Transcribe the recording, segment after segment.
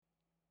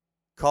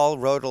Call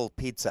Rodel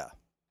Pizza.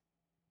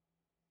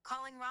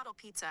 Calling Roddle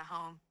Pizza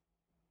home.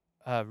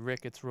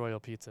 Rick, it's Royal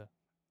Pizza.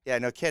 Yeah,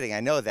 no kidding. I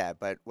know that,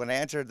 but when I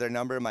entered their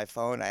number in my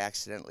phone, I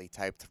accidentally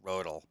typed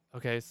Rodel.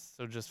 Okay,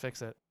 so just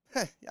fix it.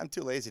 I'm too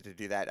lazy to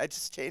do that. I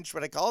just changed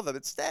what I call them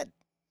instead.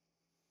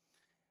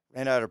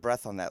 Ran out of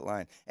breath on that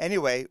line.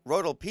 Anyway,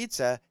 Rodel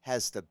Pizza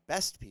has the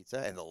best pizza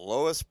and the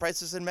lowest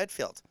prices in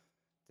Medfield.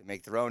 They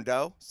make their own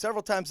dough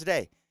several times a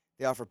day.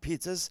 They offer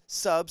pizzas,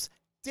 subs,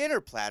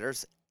 dinner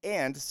platters,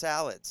 and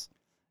salads.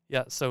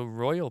 Yeah, so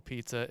Royal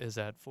Pizza is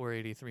at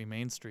 483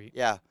 Main Street.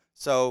 Yeah,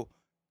 so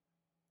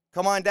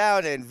come on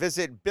down and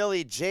visit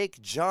Billy,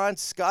 Jake, John,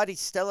 Scotty,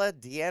 Stella,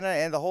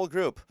 Deanna, and the whole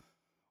group.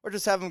 Or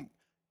just have them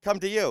come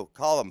to you.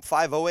 Call them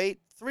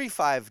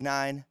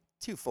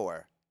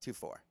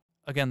 508-359-2424.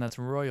 Again, that's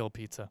Royal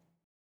Pizza.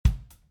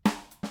 All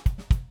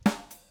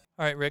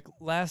right, Rick,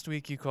 last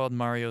week you called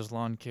Mario's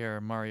Lawn Care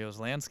Mario's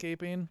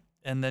Landscaping,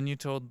 and then you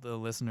told the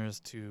listeners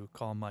to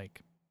call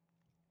Mike.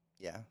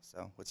 Yeah,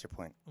 so what's your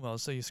point? Well,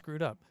 so you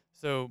screwed up.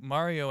 So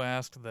Mario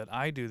asked that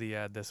I do the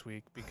ad this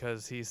week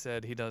because he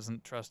said he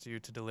doesn't trust you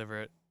to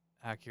deliver it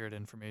accurate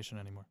information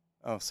anymore.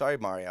 Oh, sorry,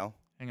 Mario.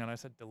 Hang on, I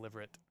said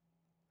deliver it.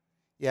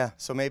 Yeah,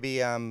 so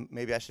maybe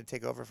I should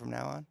take over from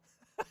now on.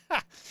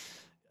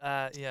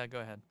 Yeah,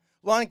 go ahead.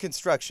 Lawn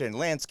construction,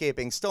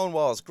 landscaping, stone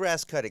walls,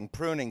 grass cutting,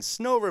 pruning,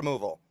 snow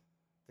removal.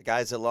 The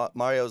guys at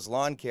Mario's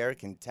Lawn Care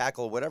can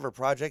tackle whatever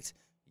project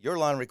your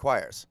lawn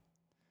requires.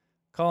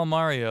 Call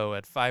Mario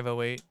at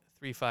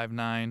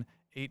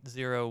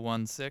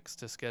 508-359-8016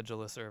 to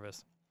schedule a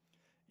service.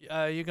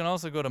 You can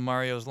also go to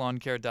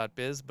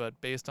marioslawncare.biz, but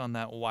based on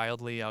that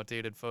wildly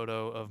outdated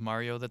photo of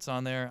Mario that's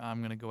on there, I'm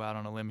going to go out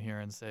on a limb here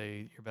and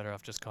say you're better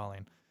off just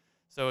calling.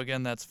 So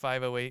again, that's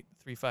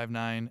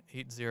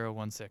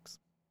 508-359-8016.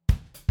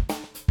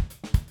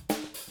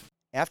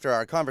 After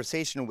our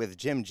conversation with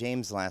Jim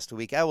James last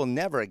week, I will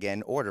never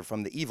again order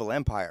from the Evil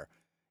Empire.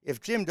 If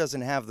Jim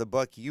doesn't have the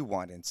book you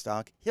want in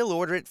stock, he'll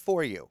order it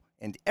for you,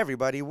 and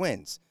everybody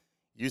wins.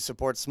 You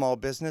support small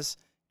business,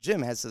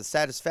 Jim has the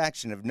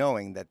satisfaction of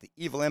knowing that the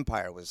Evil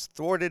Empire was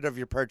thwarted of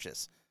your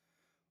purchase.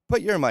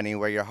 Put your money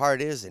where your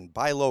heart is and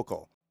buy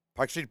local.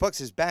 Park Street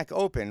Books is back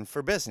open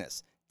for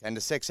business, 10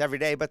 to 6 every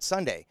day but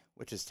Sunday,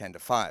 which is 10 to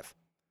 5.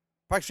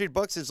 Park Street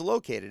Books is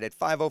located at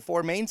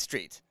 504 Main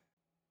Street.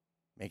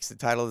 Makes the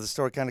title of the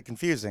store kind of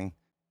confusing,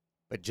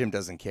 but Jim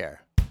doesn't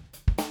care.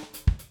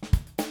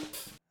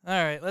 All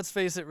right, let's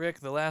face it, Rick,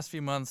 the last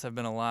few months have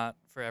been a lot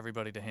for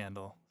everybody to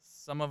handle.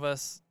 Some of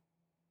us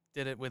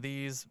did it with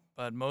ease,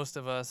 but most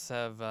of us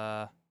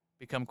have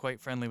become quite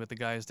friendly with the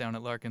guys down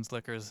at Larkin's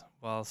Liquors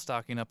while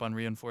stocking up on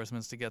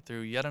reinforcements to get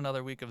through yet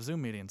another week of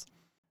Zoom meetings.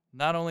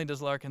 Not only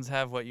does Larkin's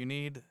have what you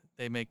need,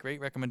 they make great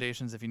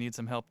recommendations if you need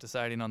some help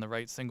deciding on the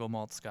right single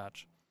malt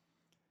scotch.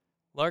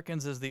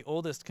 Larkin's is the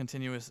oldest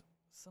continuous...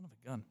 Son of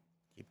a gun.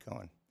 Keep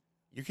going.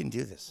 You can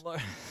do this.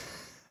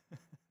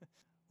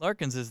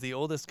 Larkin's is the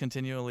oldest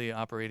continually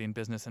operating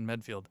business in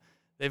Medfield.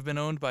 They've been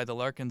owned by the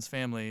Larkins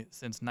family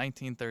since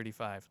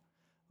 1935.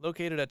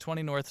 Located at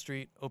 20 North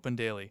Street, open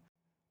daily.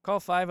 Call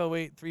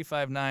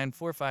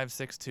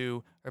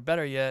 508-359-4562, or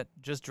better yet,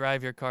 just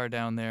drive your car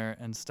down there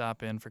and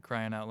stop in, for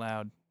crying out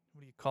loud.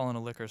 What are you calling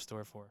a liquor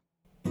store for?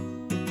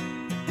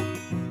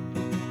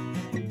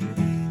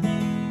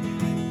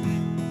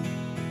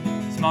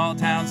 Small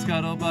town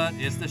scuttlebutt,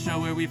 it's the show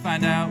where we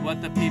find out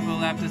what the people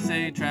have to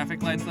say.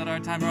 Traffic lights that are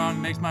time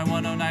wrong makes my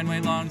 109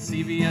 way long.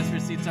 CVS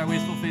receipts are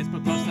wasteful,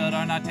 Facebook posts that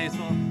are not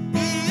tasteful.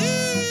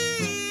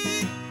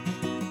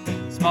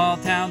 Small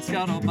town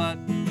scuttlebutt.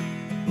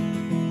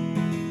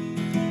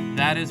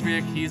 That is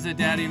Rick, he's a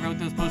daddy, wrote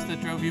those posts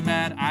that drove you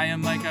mad. I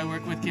am Mike, I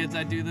work with kids,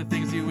 I do the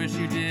things you wish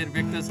you did.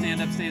 Rick does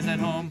stand up, stays at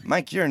home.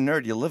 Mike, you're a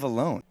nerd, you live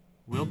alone.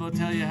 Wilbo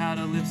tell you how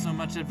to live, so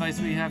much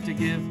advice we have to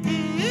give.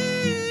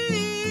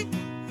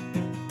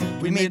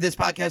 We made this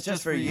podcast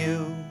just for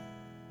you.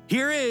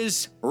 Here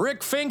is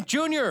Rick Fink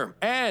Jr.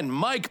 and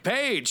Mike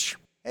Page.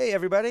 Hey,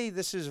 everybody.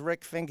 This is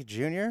Rick Fink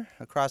Jr.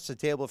 Across the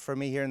table from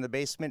me here in the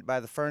basement by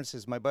the furnace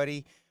is my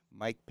buddy,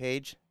 Mike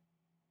Page.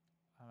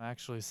 I'm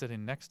actually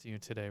sitting next to you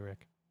today,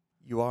 Rick.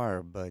 You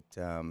are, but,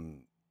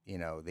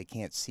 they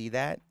can't see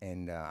that,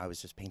 and I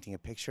was just painting a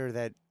picture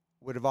that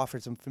would have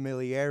offered some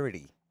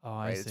familiarity. Oh,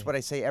 I see. It's what I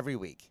say every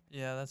week.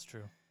 Yeah, that's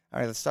true. All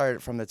right, let's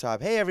start from the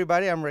top. Hey,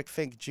 everybody, I'm Rick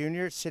Fink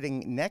Jr.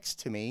 Sitting next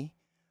to me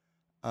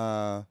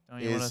Don't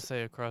you want to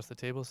say across the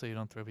table so you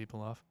don't throw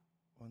people off?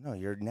 Well, no,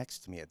 you're next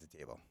to me at the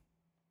table.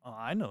 Oh,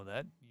 I know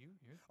that.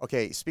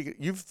 Okay,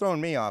 you've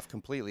thrown me off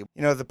completely.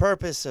 The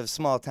purpose of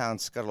Small Town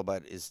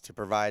Scuttlebutt is to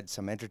provide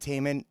some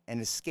entertainment and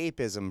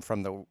escapism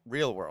from the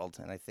real world,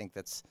 and I think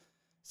that's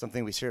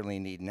something we certainly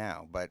need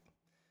now. But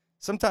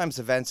sometimes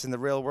events in the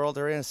real world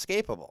are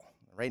inescapable.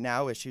 Right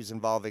now, issues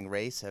involving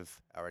race have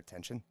our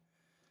attention.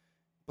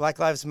 Black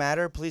Lives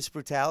Matter, police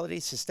brutality,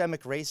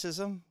 systemic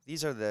racism,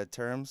 these are the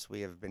terms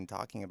we have been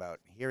talking about,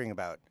 hearing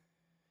about,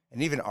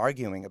 and even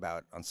arguing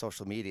about on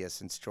social media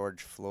since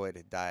George Floyd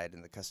had died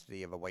in the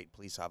custody of a white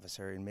police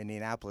officer in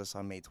Minneapolis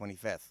on May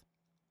 25th.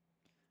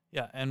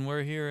 Yeah, and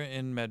we're here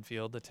in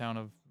Medfield, the town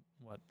of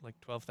like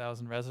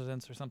 12,000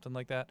 residents or something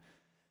like that.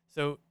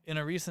 So in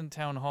a recent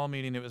town hall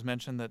meeting, it was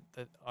mentioned that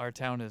our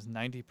town is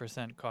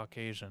 90%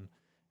 Caucasian.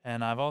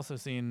 And I've also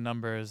seen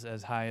numbers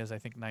as high as, I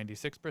think,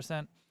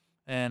 96%.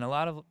 And a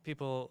lot of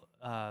people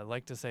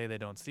like to say they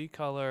don't see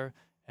color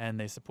and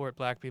they support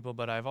black people,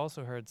 but I've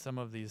also heard some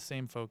of these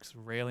same folks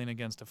railing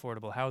against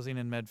affordable housing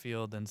in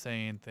Medfield and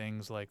saying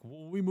things like,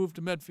 well, we moved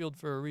to Medfield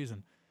for a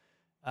reason.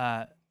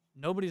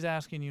 Nobody's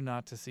asking you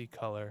not to see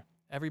color.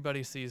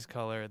 Everybody sees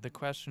color. The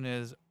question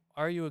is,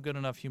 are you a good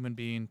enough human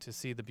being to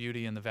see the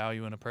beauty and the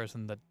value in a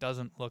person that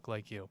doesn't look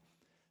like you?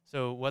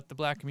 So what the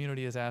black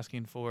community is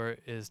asking for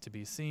is to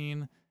be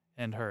seen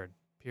and heard,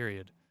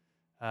 period.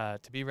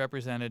 To be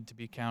represented, to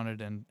be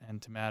counted,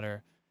 and to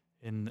matter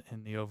in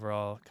the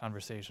overall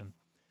conversation.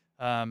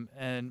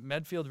 And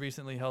Medfield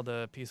recently held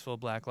a peaceful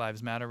Black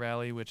Lives Matter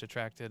rally, which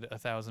attracted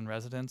 1,000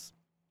 residents.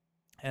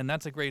 And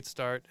that's a great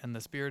start, and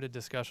the spirited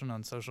discussion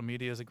on social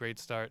media is a great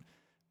start.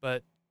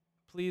 But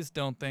please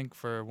don't think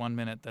for 1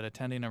 minute that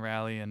attending a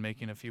rally and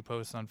making a few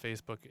posts on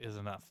Facebook is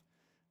enough.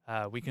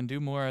 We can do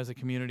more as a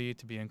community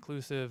to be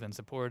inclusive and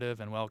supportive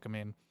and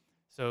welcoming.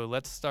 So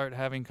let's start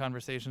having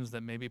conversations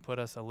that maybe put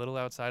us a little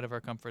outside of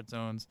our comfort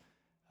zones.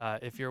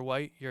 If you're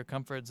white, your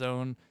comfort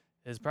zone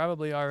is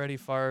probably already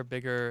far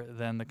bigger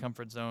than the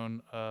comfort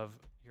zone of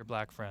your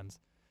black friends.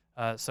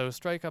 So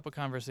strike up a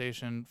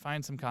conversation,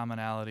 find some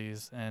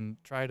commonalities, and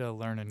try to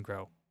learn and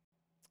grow.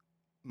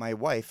 My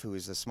wife, who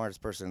is the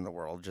smartest person in the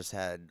world, just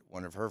had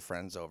one of her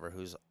friends over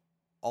who's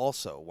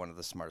also one of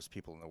the smartest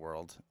people in the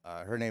world.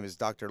 Her name is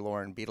Dr.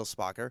 Lauren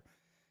Beetlespacher.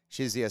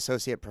 She's the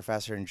associate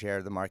professor and chair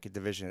of the market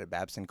division at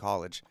Babson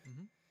College.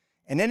 Mm-hmm.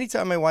 And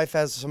anytime my wife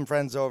has some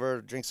friends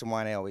over, drink some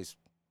wine, I always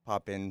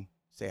pop in,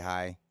 say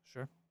hi.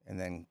 Sure. And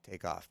then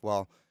take off.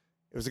 Well,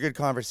 it was a good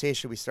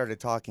conversation. We started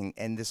talking,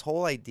 and this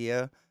whole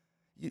idea,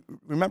 you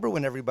remember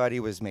when everybody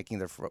was making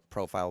their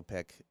profile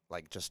pic,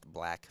 like just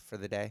black for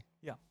the day?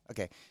 Yeah.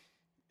 Okay.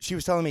 She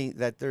was telling me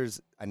that there's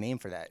a name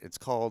for that. It's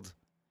called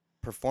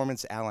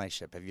performance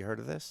allyship. Have you heard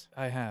of this?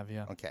 I have,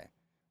 yeah. Okay.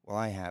 Well,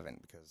 I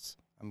haven't because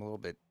I'm a little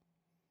bit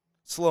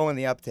slow in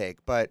the uptake.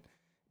 But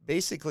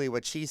basically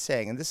what she's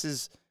saying, and this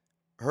is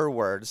her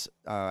words,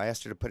 I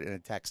asked her to put it in a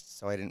text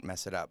so I didn't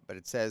mess it up, but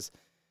it says,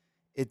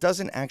 it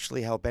doesn't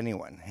actually help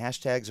anyone.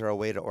 Hashtags are a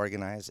way to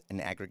organize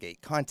and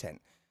aggregate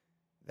content.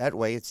 That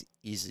way it's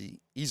easily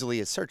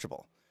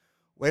searchable.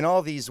 When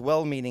all these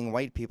well-meaning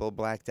white people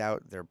blacked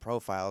out their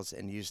profiles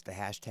and used the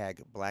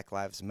hashtag Black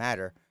Lives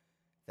Matter,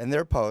 then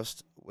their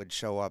post would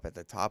show up at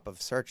the top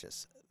of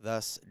searches,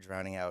 thus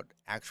drowning out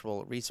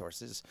actual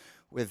resources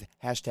with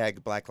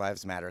hashtag Black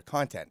Lives Matter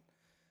content.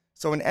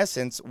 So in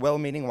essence,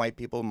 well-meaning white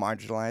people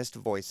marginalized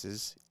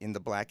voices in the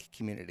black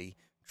community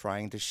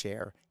trying to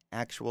share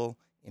actual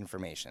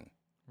information.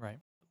 Right.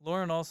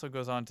 Lauren also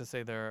goes on to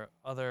say there are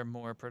other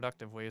more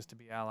productive ways to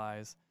be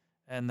allies,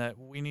 and that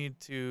we need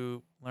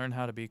to learn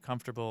how to be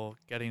comfortable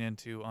getting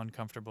into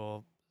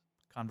uncomfortable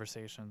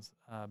conversations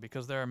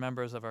because there are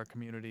members of our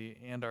community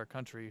and our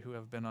country who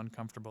have been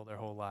uncomfortable their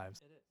whole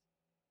lives.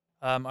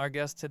 Our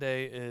guest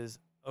today is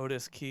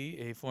Otis Key,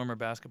 a former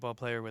basketball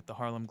player with the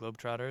Harlem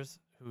Globetrotters,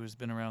 who's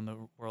been around the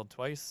world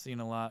twice,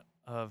 seen a lot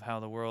of how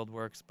the world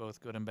works,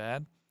 both good and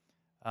bad.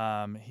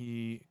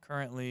 He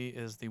currently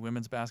is the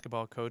women's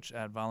basketball coach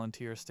at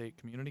Volunteer State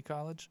Community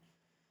College.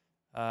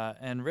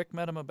 And Rick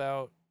met him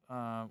about,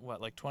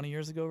 20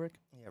 years ago, Rick?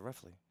 Yeah,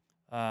 roughly.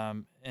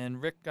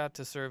 And Rick got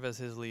to serve as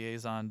his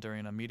liaison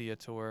during a media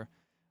tour,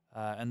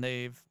 and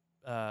they've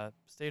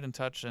stayed in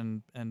touch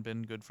and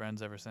been good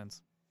friends ever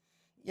since.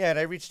 Yeah, and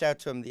I reached out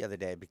to him the other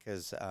day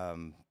because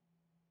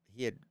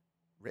he had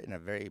written a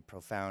very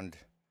profound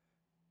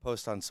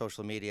post on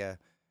social media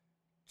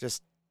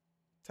just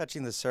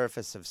touching the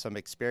surface of some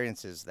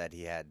experiences that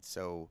he had.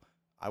 So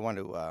I want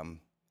to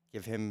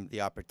give him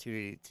the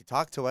opportunity to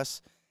talk to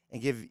us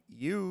and give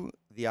you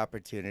the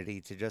opportunity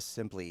to just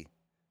simply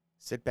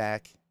sit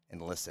back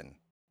and listen.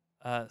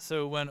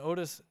 So when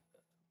Otis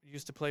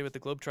used to play with the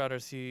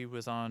Globetrotters, he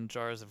was on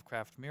jars of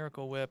Kraft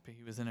Miracle Whip,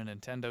 he was in a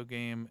Nintendo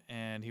game,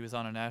 and he was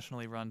on a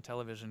nationally run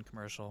television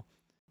commercial.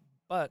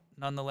 But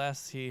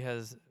nonetheless, he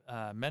has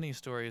many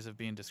stories of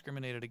being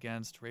discriminated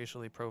against,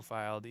 racially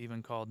profiled,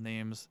 even called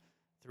names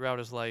throughout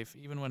his life,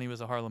 even when he was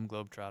a Harlem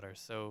Globetrotter.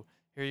 So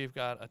here you've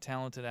got a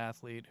talented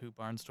athlete who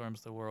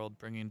barnstorms the world,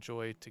 bringing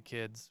joy to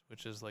kids,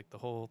 which is like the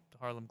whole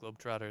Harlem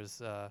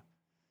Globetrotters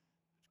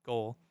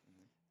goal.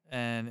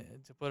 And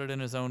to put it in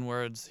his own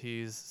words,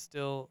 he's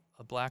still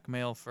a black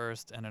male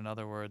first, and in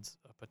other words,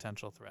 a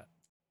potential threat.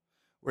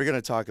 We're going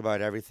to talk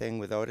about everything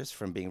with Otis,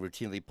 from being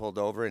routinely pulled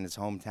over in his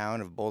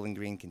hometown of Bowling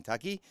Green,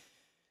 Kentucky,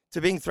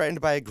 to being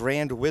threatened by a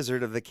grand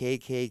wizard of the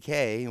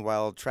KKK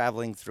while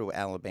traveling through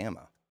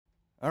Alabama.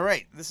 All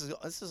right, this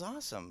is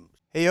awesome.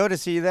 Hey,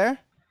 Otis, are you there?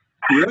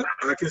 Yeah,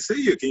 I can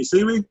see you. Can you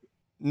see me?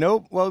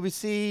 Nope. Well, we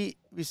see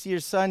your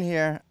son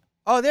here.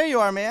 Oh, there you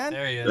are, man.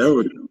 There he is. There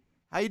we go.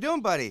 How you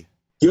doing, buddy?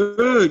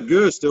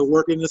 Good. Still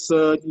working this,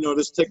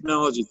 this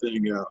technology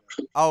thing out.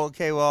 Oh,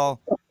 okay.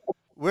 Well,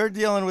 we're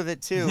dealing with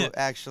it too,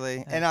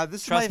 actually. And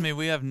this Trust me,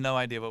 we have no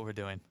idea what we're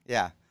doing.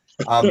 Yeah.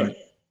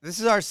 This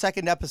is our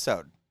second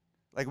episode.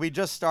 Like, we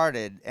just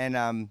started,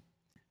 and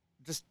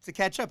just to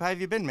catch up, how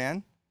have you been,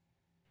 man?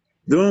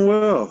 Doing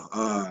well.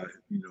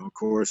 Of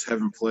course,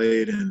 haven't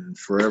played in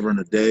forever and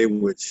a day,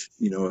 which,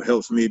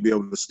 helps me be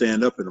able to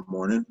stand up in the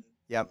morning.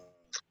 Yep.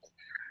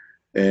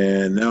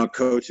 And now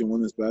coaching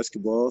women's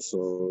basketball,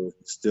 so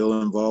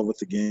still involved with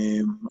the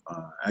game.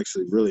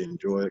 Actually really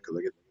enjoy it because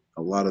I get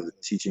a lot of the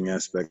teaching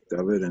aspect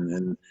of it,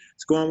 and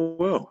it's going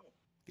well.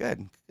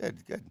 Good.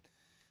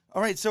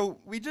 All right, so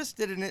we just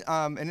did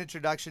an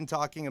introduction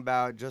talking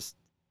about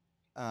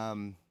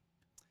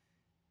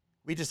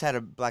we just had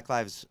a Black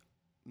Lives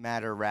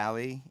Matter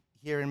rally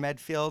here in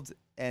Medfield,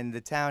 and the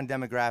town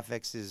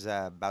demographics is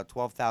about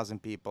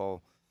 12,000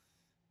 people.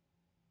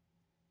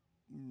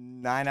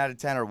 9 out of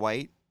 10 are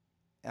white.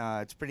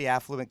 It's a pretty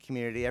affluent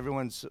community.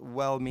 Everyone's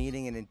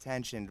well-meaning and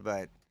intentioned,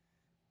 but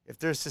if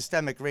there's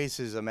systemic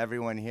racism,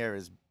 everyone here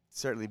is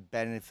certainly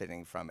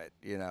benefiting from it,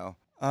 you know?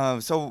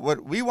 So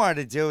what we wanted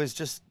to do is,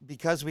 just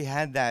because we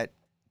had that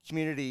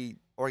community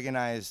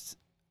organized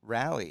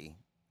rally,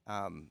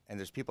 and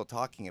there's people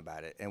talking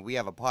about it, and we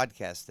have a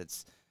podcast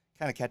that's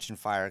kind of catching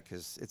fire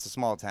because it's a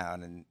small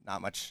town and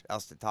not much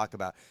else to talk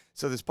about.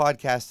 So this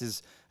podcast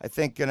is, I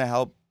think, going to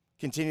help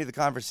continue the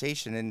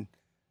conversation, and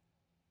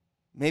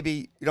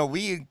maybe,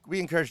 we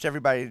encouraged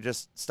everybody to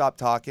just stop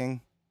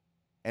talking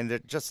and to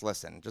just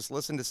listen. Just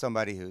listen to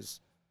somebody who's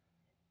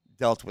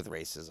dealt with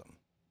racism.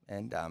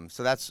 And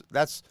so that's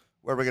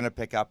where we're going to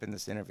pick up in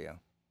this interview.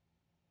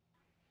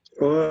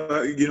 Well,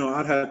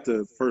 I'd have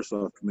to first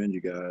off commend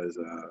you guys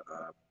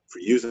for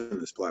using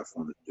this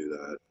platform to do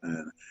that.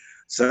 And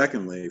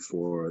secondly,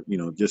 for,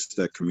 just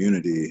that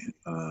community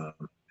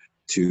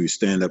to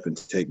stand up and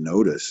to take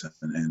notice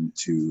and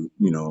to,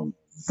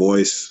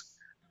 voice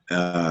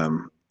a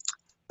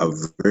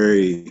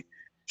very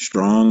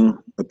strong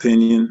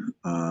opinion,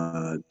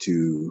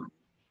 to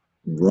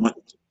want,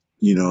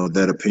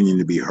 that opinion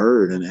to be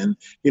heard. And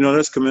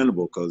that's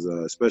commendable because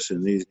especially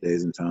in these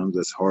days and times,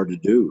 that's hard to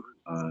do,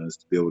 is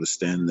to be able to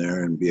stand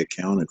there and be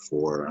accounted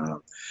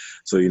for.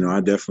 So,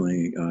 I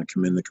definitely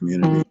commend the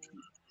community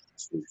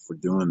for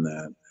doing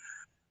that.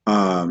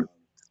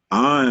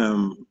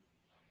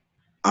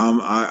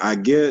 I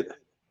get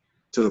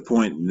to the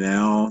point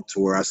now to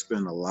where I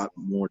spend a lot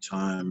more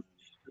time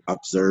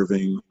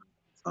observing,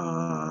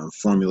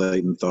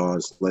 formulating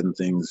thoughts, letting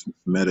things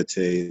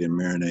meditate and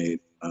marinate,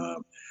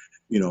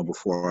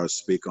 before I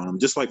speak on them.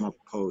 Just like my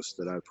post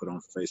that I put on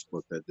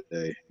Facebook that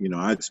day,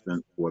 I'd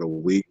spent, a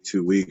week,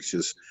 2 weeks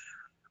just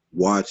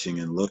watching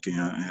and looking.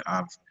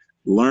 I've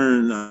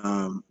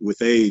learned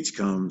with age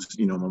comes,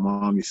 my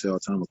mom used to say all the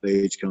time, with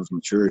age comes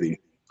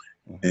maturity.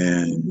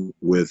 And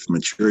with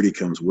maturity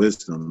comes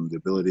wisdom, the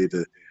ability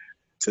to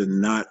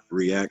not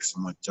react so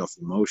much off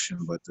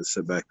emotion, but to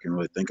sit back and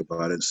really think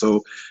about it.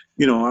 So,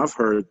 I've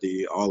heard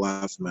the all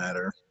lives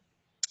matter.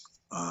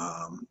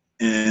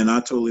 And I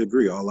totally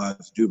agree. All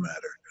lives do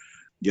matter.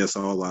 Yes,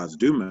 all lives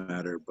do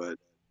matter. But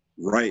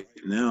right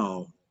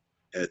now,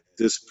 at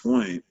this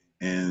point,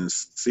 and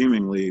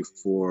seemingly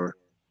for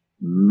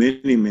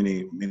many,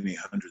 many, many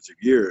hundreds of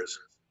years,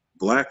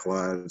 Black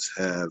lives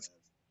have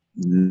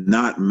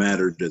not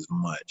mattered as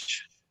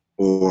much,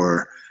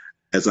 or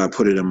as I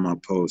put it in my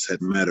post,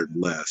 had mattered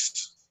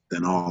less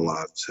than all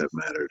lives have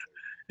mattered.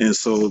 And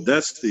so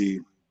that's the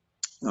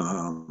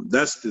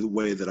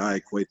way that I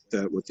equate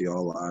that with the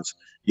all lives.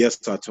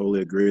 Yes, I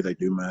totally agree. They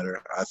do matter.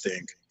 I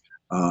think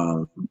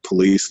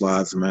police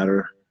lives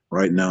matter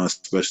right now,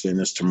 especially in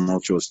this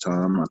tumultuous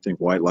time. I think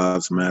white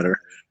lives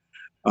matter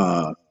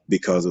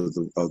because of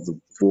the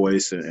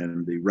voice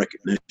and the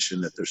recognition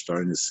that they're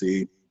starting to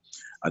see.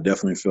 I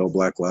definitely feel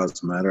Black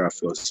Lives Matter. I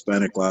feel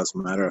Hispanic Lives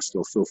Matter. I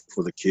still feel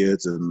for the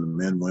kids and the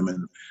men,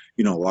 women,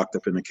 locked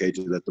up in the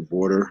cages at the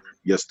border.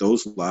 Yes,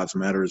 those lives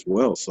matter as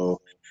well.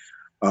 So,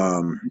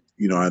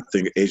 I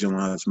think Asian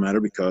lives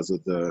matter because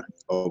of the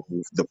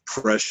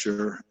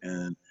pressure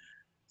and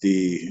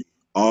the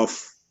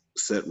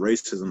offset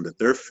racism that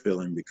they're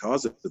feeling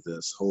because of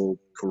this whole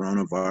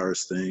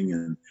coronavirus thing.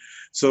 And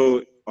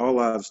so all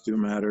lives do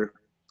matter,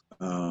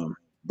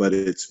 but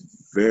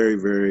it's very,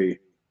 very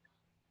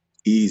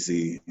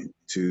easy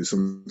to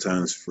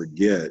sometimes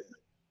forget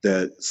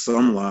that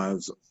some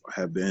lives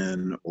have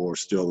been or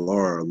still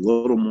are a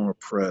little more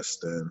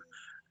oppressed than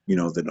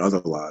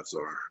other lives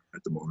are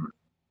at the moment.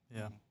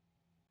 Yeah.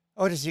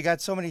 Otis, you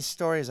got so many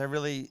stories. I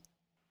really,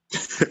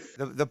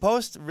 the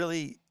post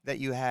really that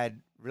you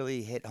had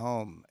really hit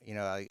home.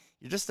 You're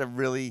just a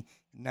really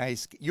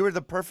nice, you were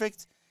the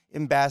perfect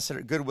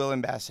ambassador, goodwill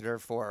ambassador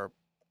for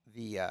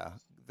the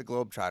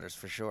Globetrotters,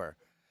 for sure.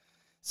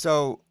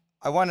 So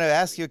I want to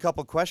ask you a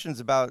couple questions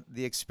about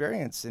the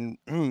experience, and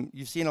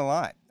you've seen a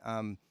lot.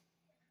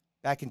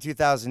 Back in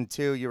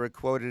 2002, you were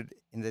quoted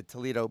in the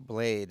Toledo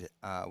Blade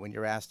when you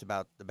were asked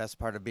about the best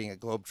part of being a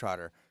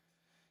Globetrotter.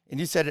 And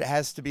you said it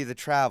has to be the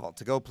travel,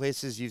 to go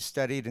places you've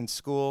studied in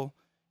school,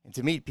 and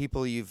to meet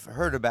people you've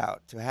heard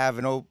about, to have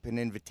an open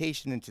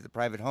invitation into the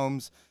private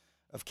homes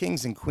of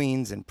kings and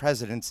queens and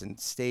presidents and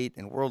state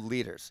and world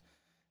leaders.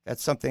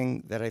 That's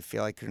something that I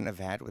feel I couldn't have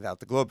had without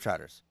the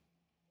Globetrotters.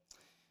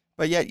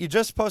 But yet you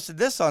just posted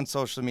this on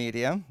social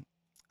media,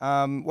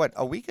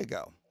 a week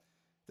ago.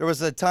 There was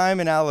a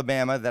time in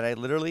Alabama that I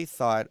literally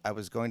thought I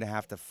was going to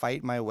have to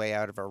fight my way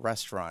out of a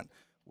restaurant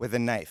with a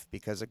knife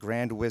because a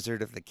grand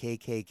wizard of the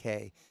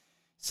KKK,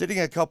 sitting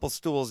a couple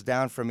stools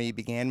down from me,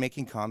 began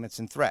making comments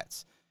and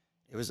threats.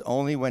 It was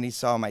only when he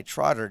saw my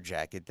Trotter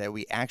jacket that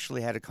we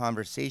actually had a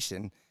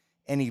conversation,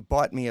 and he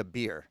bought me a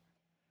beer.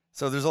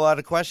 So there's a lot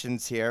of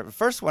questions here. The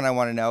first one I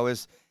want to know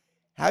is,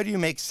 how do you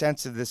make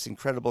sense of this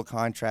incredible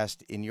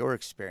contrast in your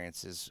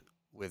experiences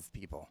with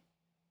people?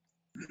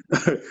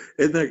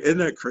 Isn't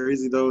that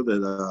crazy though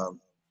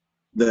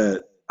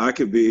that I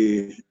could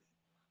be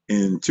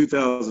in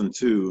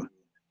 2002, be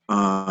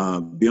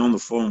on the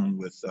phone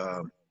with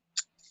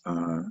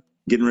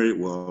getting ready.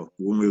 Well,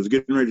 when we was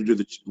getting ready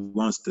to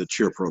launch the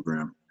cheer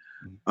program,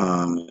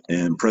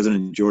 and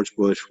President George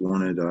Bush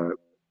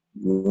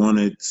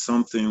wanted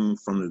something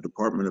from the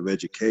Department of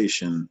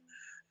Education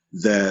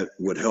that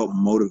would help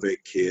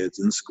motivate kids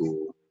in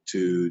school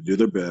to do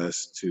their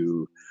best,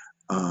 to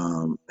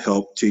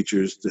help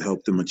teachers, to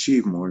help them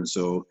achieve more. And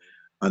so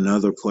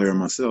another player,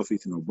 myself,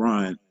 Ethan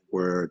O'Brien,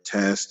 were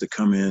tasked to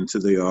come into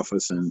the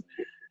office and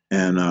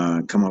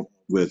come up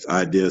with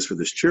ideas for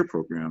this cheer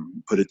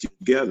program, put it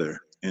together,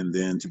 and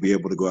then to be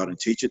able to go out and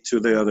teach it to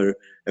the other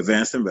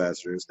advanced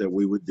ambassadors that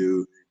we would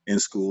do in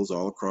schools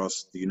all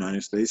across the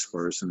United States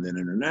first and then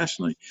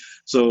internationally.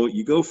 So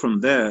you go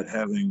from that,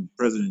 having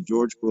President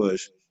George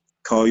Bush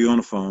call you on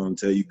the phone,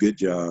 tell you good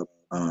job,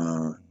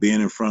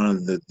 being in front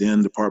of the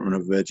then Department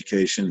of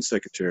Education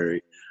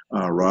Secretary,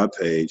 Rod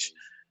Page,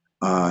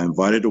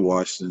 invited to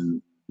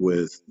Washington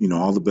with,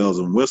 all the bells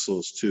and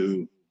whistles,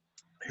 to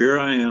here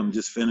I am,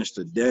 just finished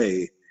a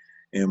day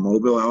in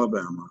Mobile,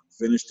 Alabama,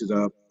 finished it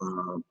up,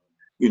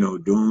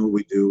 doing what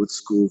we do with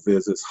school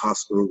visits,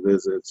 hospital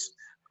visits,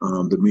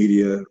 the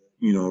media,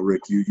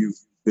 Rick, you've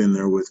been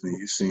there with me,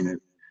 you've seen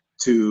it,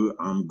 to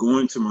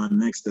going to my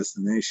next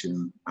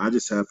destination. I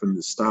just happened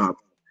to stop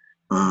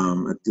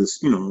at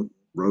this,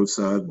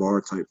 roadside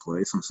bar type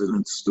place. I'm sitting at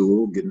the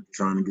stool,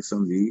 trying to get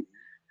something to eat.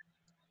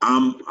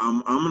 I'm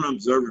an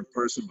observant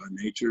person by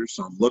nature,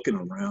 so I'm looking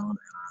around and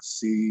I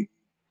see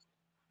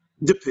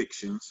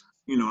depictions.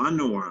 I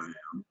know where I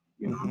am.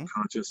 I'm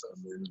conscious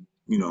I'm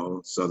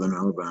in, Southern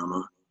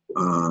Alabama.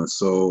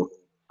 So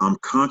I'm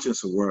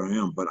conscious of where I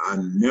am, but I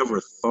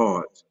never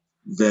thought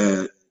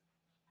that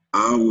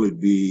I would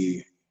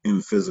be in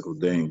physical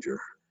danger.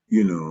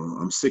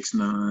 I'm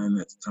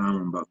 6'9", at the time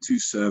I'm about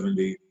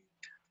 270,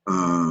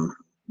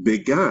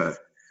 big guy.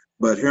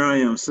 But here I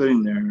am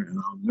sitting there, and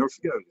I'll never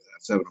forget it. I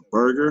was having a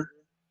burger.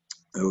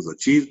 It was a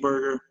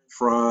cheeseburger,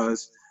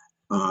 fries,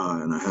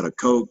 and I had a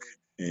Coke,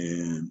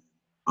 and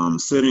I'm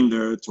sitting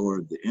there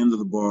toward the end of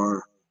the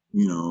bar,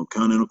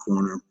 kind of in a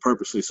corner,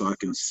 purposely so I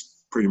can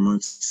pretty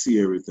much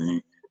see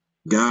everything.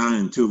 Guy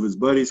and two of his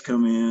buddies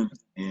come in,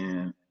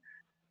 and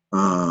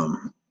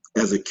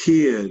as a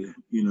kid,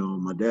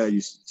 my dad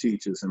used to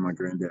teach us, and my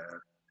granddad,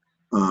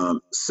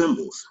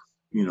 symbols,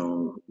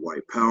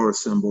 white power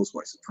symbols,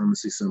 white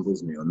supremacy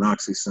symbols,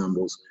 neo-Nazi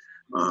symbols,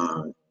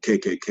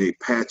 KKK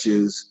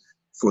patches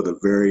for the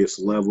various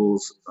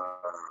levels.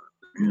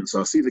 And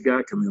so I see the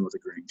guy come in with a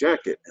green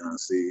jacket, and I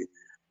see,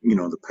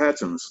 the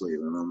patch on the sleeve,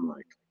 and I'm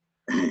like,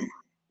 dang,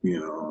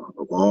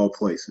 of all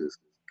places.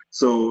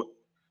 So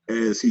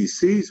as he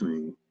sees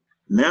me,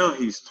 now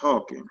he's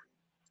talking,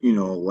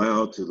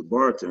 loud to the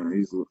bartender.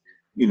 He's,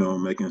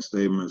 making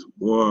statements.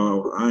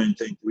 Well, I didn't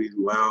think we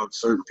allowed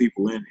certain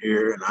people in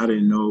here, and I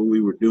didn't know we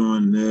were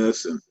doing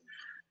this. And,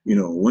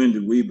 when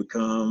did we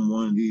become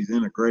one of these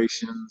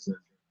integrations?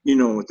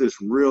 And, with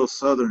this real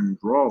Southern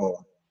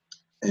drawl.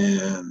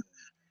 And,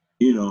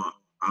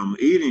 I'm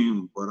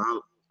eating, but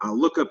I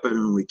look up at him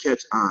and we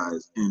catch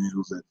eyes. And it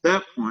was at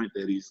that point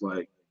that he's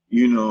like,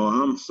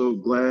 I'm so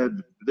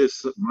glad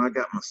I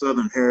got my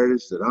Southern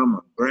heritage, that I'm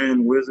a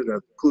grand wizard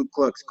of the Ku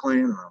Klux Klan.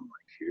 And I'm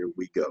like, here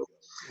we go.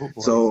 Oh,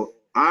 so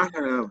I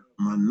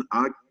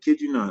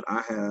kid you not,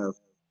 I have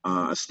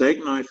a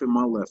steak knife in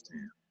my left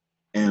hand,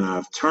 and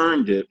I've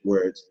turned it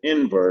where it's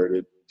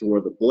inverted to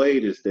where the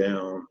blade is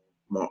down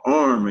my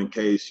arm in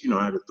case,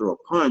 I had to throw a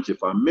punch.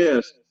 If I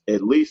miss,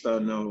 at least I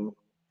know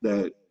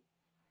that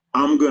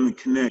I'm going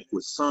to connect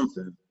with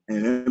something,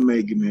 and it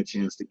may give me a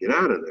chance to get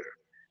out of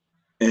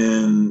there.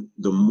 And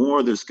the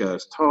more this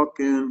guy's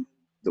talking,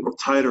 the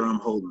tighter I'm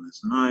holding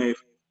this knife.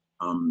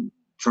 I'm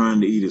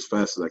trying to eat as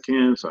fast as I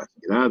can so I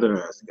can get out of there.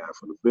 I asked the guy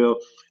for the bill.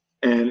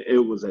 And it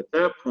was at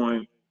that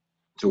point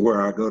to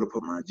where I go to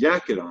put my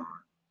jacket on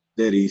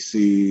that he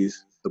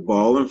sees the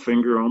ball and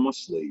finger on my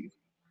sleeve.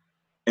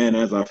 And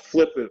as I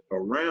flip it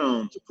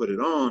around to put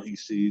it on, he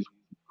sees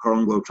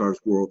Harlem Globetrotters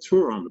World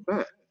Tour on the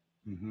back.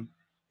 Mm-hmm.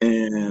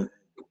 And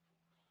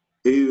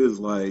he was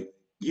like,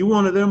 "You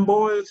one of them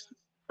boys?"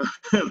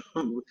 And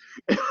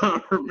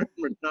I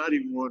remember not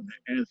even wanting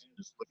to answer,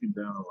 just looking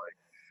down like,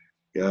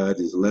 God,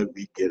 just let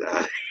me get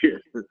out of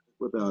here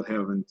without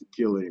having to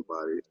kill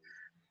anybody.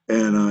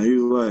 And he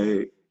was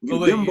like,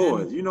 them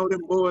boys,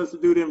 them boys to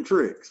do them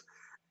tricks.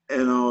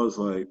 And I was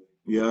like,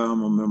 yeah,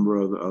 I'm a member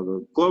of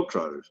the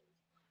Globetrotters.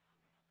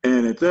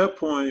 And at that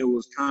point, it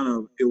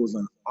was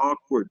an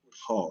awkward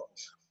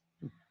pause.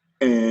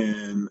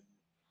 And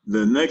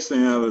the next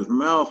thing out of his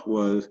mouth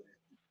was,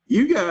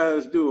 "You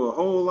guys do a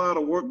whole lot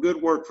of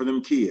good work for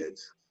them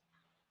kids."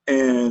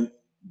 And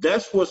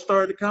that's what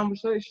started the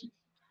conversation.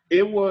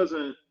 It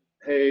wasn't,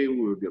 "Hey,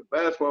 we're good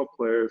basketball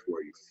players.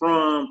 Where are you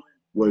from?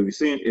 What have you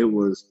seen?" It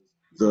was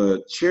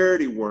the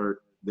charity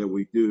work that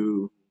we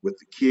do with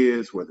the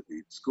kids, whether it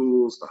be the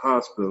schools, the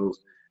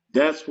hospitals.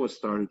 That's what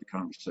started the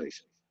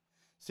conversation.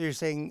 So you're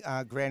saying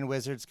Grand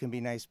Wizards can be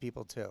nice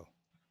people too?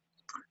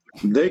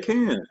 They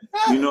can.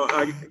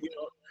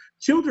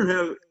 Children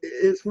have.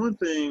 It's one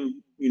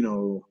thing,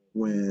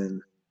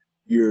 when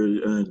you're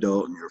an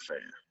adult and you're a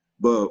fan,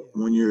 but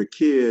when you're a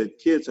kid,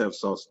 kids have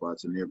soft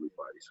spots in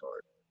everybody's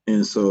heart.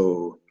 And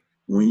so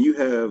when you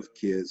have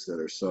kids that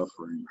are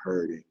suffering,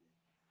 hurting,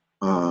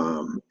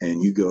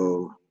 and you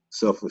go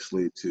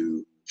selfishly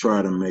to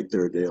try to make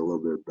their day a little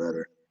bit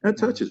better, that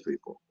touches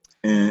people.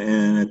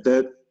 And at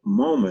that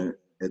moment,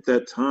 at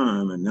that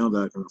time, and now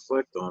that I can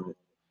reflect on it,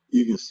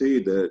 you can see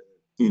that,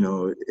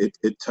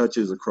 it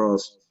touches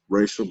across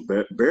racial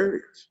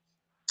barriers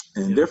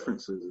and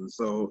differences. And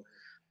so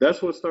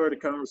that's what started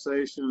the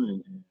conversation.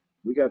 And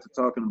we got to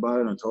talking about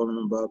it. I told him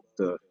about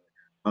the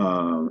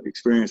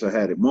experience I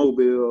had at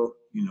Mobile,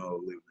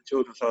 living in the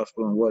children's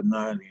hospital and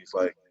whatnot. And he's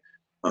like,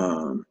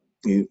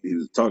 he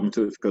was talking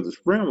to us because his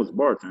friend was a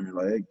bartender.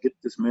 Like, "Hey, get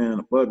this man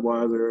a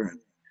Budweiser."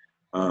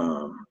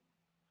 And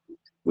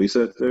we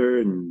sat there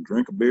and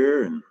drank a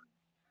beer. And,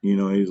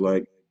 he's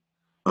like,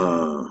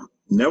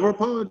 never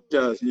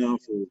apologized,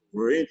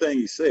 for anything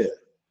he said.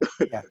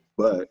 Yeah.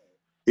 But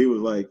he was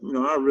like,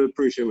 "I really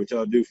appreciate what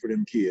y'all do for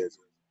them kids."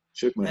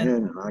 Shook my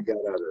hand and I got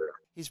out of there.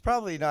 He's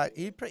probably not.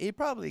 He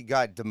probably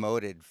got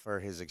demoted for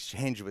his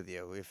exchange with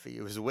you if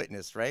he was a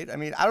witness, right? I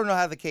mean, I don't know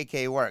how the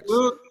KK works,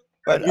 Well,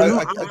 but I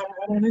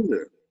don't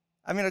either.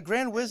 I mean, a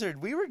Grand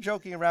Wizard. We were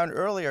joking around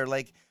earlier,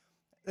 like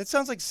it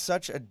sounds like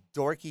such a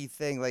dorky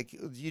thing. Like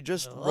you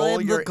just roll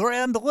I'm your the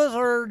Grand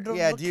Wizard of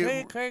Yeah, the do you-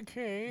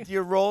 KKK. do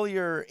you roll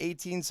your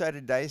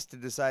 18-sided dice to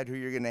decide who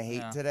you're gonna hate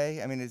Yeah.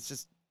 today? I mean, it's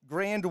just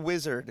Grand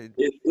Wizard.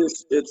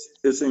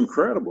 It's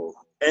incredible,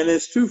 and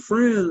it's two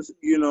friends.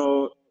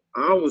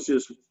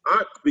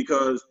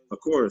 Because of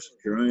course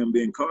here I am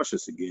being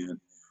cautious again.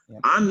 Yeah.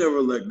 I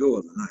never let go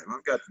of the knife.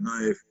 I've got the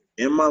knife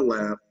in my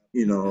lap.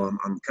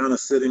 I'm kind of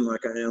sitting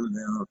like I am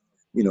now.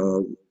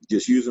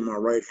 Just using my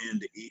right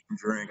hand to eat and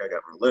drink. I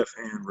got my left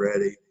hand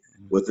ready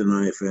with the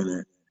knife in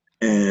it,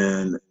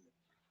 and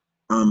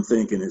I'm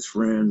thinking his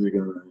friends are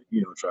gonna,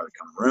 try to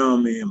come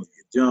around me and we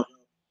get jumped.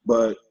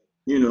 But,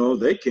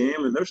 they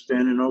came and they're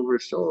standing over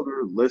his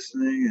shoulder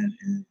listening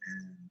and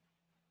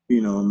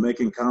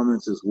making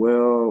comments as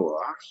well. "Well,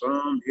 I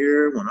saw him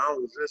here when I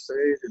was this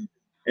age."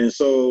 And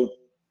so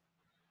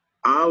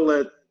I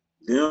let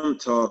them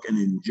talk and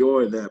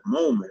enjoy that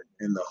moment.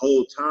 And the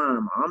whole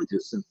time I'm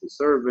just simply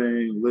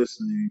surveying,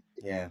 listening,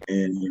 Yeah.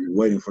 and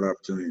waiting for the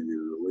opportunity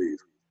to leave.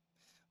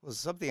 Well,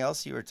 something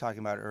else you were talking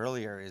about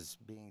earlier is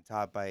being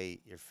taught by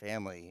your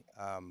family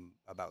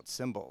about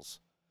symbols.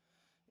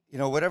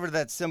 Whatever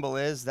that symbol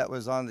is that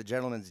was on the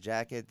gentleman's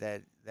jacket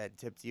that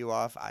tipped you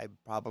off, I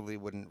probably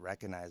wouldn't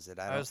recognize it.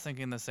 I was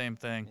thinking the same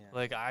thing. Yeah.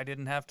 Like, I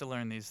didn't have to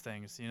learn these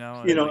things, And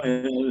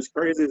as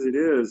crazy as it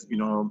is,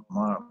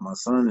 my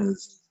son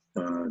is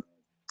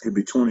he'll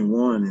be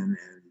 21 in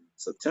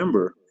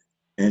September,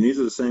 and these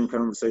are the same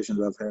conversations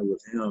I've had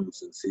with him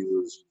since he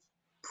was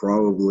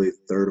probably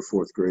third or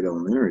fourth grade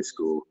elementary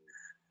school.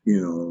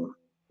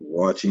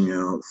 Watching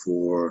out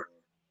for,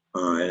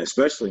 and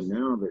especially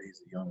now that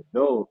he's a young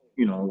adult,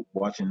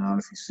 watching out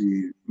if you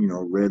see,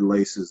 red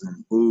laces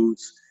in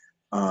boots.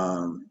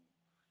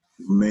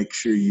 Make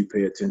sure you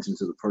pay attention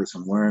to the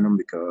person wearing them,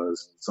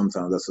 because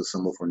sometimes that's a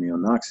symbol for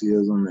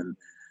neo-Nazism, and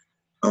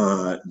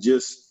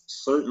just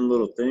certain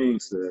little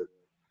things that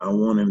I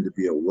want him to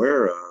be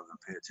aware of and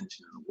pay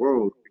attention in the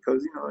world,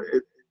 because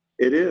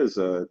it is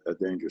a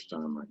dangerous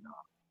time right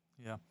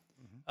now.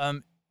 Yeah.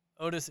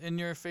 Otis, in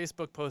your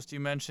Facebook post, you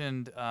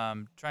mentioned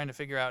trying to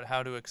figure out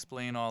how to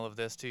explain all of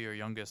this to your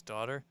youngest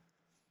daughter.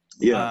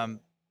 Yeah.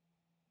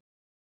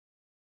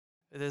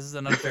 This is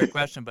an unfair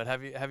question, but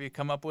have you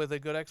come up with a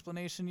good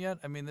explanation yet?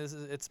 I mean,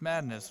 it's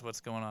madness what's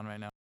going on right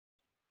now.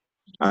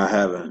 I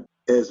haven't.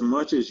 As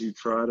much as you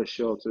try to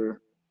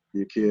shelter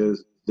your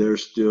kids, they're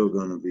still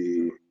going to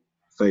be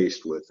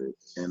faced with it,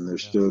 and they're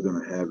still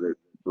going to have it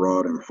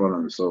brought in front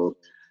of them. So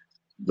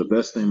the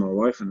best thing my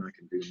wife and I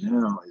can do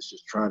now is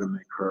just try to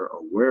make her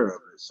aware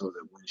of it, so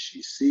that when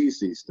she sees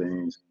these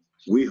things,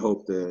 we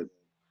hope that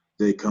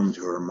they come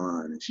to her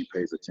mind and she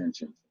pays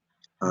attention.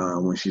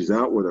 When she's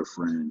out with her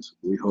friends,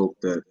 we hope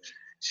that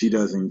she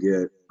doesn't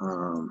get,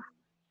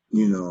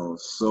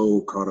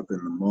 so caught up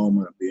in the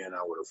moment of being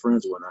out with her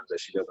friends or whatnot, that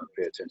she doesn't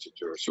pay attention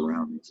to her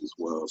surroundings as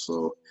well.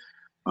 So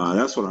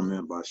that's what I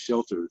meant by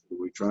shelter.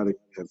 We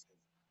have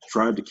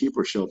tried to keep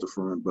her sheltered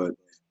from it, but,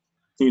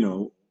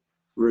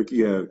 Rick,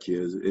 you have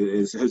kids.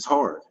 It's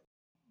hard.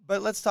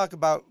 But let's talk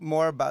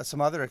more about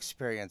some other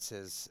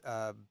experiences.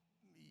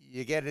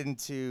 you get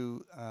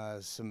into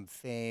some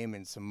fame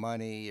and some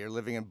money. You're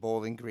living in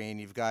Bowling Green.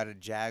 You've got a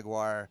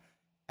Jaguar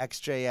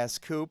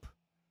XJS coupe.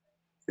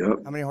 Yep.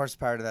 How many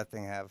horsepower did that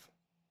thing have?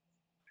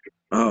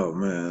 Oh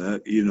man,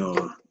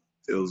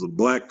 it was a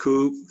black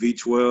coupe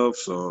V12.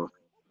 So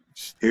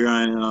here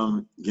I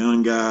am,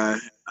 young guy.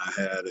 I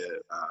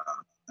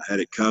had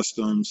it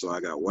custom, so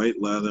I got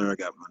white leather. I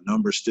got my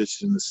number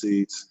stitched in the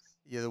seats.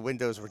 Yeah, the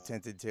windows were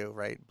tinted too,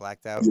 right?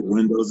 Blacked out. The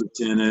windows are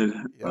tinted.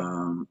 Yep.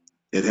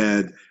 It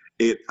had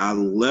it. I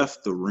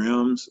left the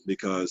rims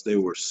because they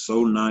were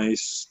so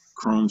nice,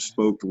 chrome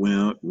spoked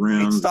rims.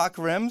 Wait, stock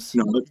rims?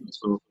 No,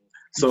 You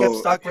kept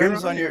stock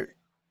rims on your.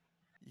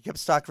 You kept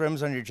stock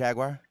rims on your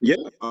Jaguar? Yeah.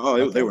 Oh,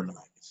 Okay. they were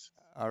nice.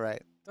 All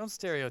right. Don't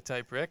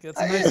stereotype, Rick. That's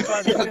a nice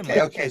car to begin with.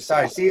 Okay.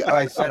 Sorry. See,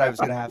 I said I was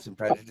going to have some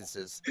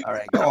prejudices. All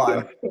right, go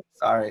on.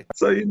 Sorry.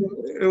 So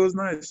it was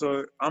nice.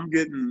 So I'm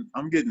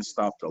getting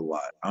stopped a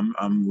lot.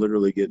 I'm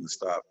literally getting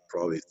stopped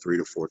probably 3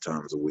 to 4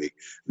 times a week.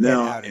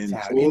 Now, in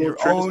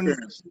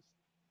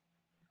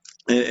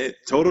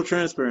total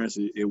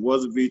transparency, it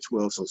was a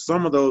V12, so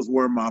some of those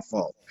were my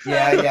fault.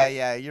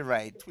 Yeah. You're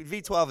right.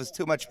 V12 is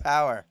too much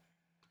power.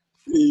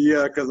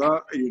 Yeah, because I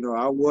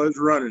was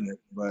running it,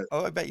 but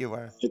Oh, I bet you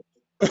were.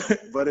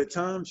 but at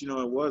times,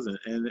 it wasn't.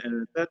 And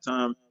at that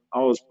time, I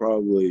was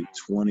probably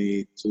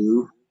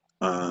 22,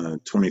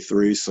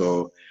 23.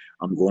 So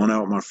I'm going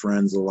out with my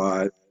friends a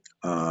lot.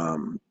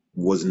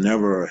 Was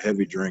never a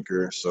heavy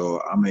drinker.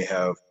 So I may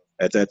have,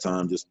 at that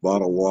time, just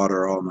bottled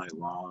water all night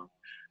long.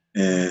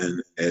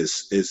 And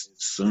as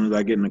soon as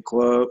I get in the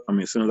club,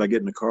 as soon as I get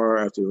in the car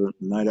after the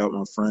night out with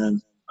my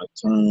friends, I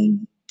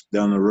turn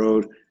down the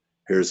road,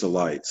 here's the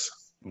lights.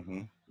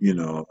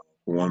 Mm-hmm.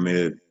 Want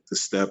me to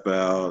step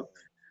out,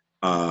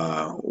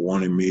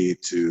 wanted me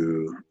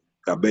to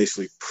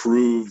basically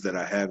prove that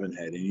I haven't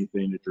had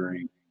anything to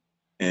drink.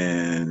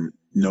 And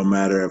no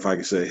matter if I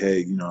could say, hey,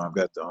 I've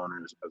got the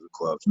owner's of the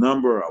club's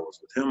number. I was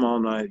with him all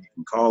night. You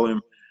can call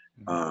him.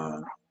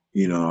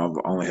 I've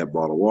only had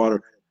bottled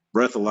water.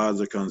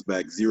 Breathalyzer comes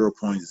back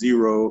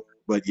 0.0,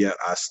 but yet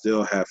I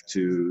still have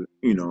to,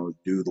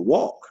 do the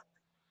walk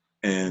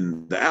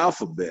and the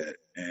alphabet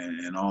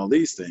and all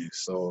these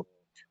things. So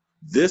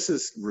this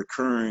is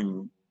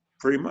recurring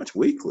pretty much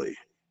weekly,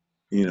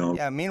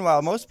 Yeah,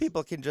 meanwhile, most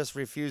people can just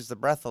refuse the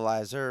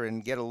breathalyzer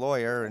and get a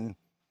lawyer and.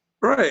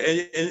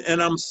 Right.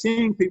 And I'm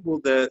seeing people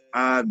that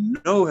I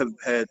know have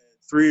had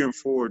 3 and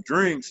 4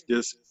 drinks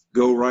just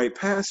go right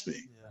past me.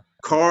 Yeah.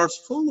 Cars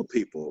full of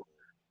people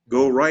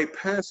go right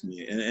past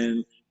me.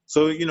 And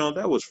so,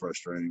 that was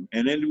frustrating.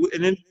 And it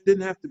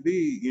didn't have to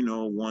be,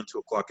 1, 2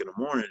 o'clock in the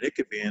morning. It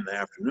could be in the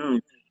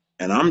afternoon.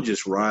 And I'm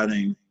just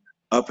riding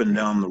up and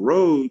down the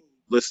road,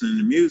 listening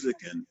to music,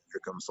 and here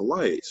comes the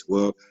lights.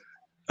 Well,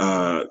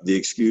 the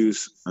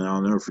excuse, and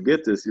I'll never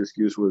forget this, the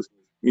excuse was,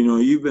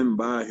 you've been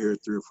by here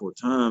 3 or 4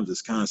 times.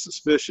 It's kind of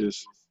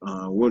suspicious.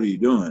 What are you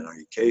doing? Are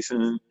you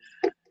casing?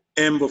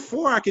 And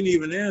before I can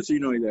even answer,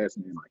 he's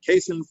asking me, am I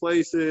casing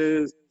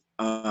places?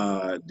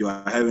 Do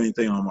I have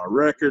anything on my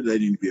record they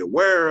need to be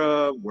aware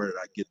of? Where did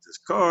I get this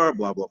car?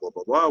 Blah, blah, blah,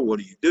 blah, blah. What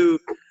do you do?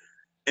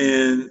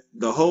 And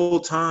the whole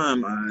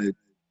time I'd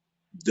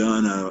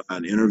done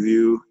an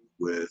interview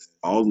with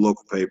all the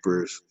local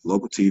papers,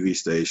 local TV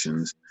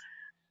stations.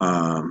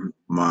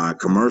 My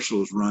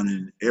commercials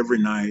running every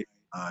night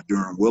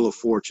during Wheel of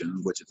Fortune,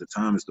 which at the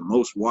time is the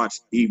most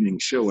watched evening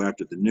show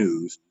after the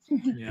news.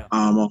 Yeah.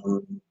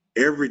 On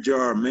every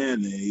jar of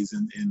mayonnaise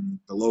in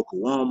the local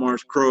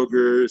Walmarts,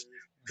 Kroger's,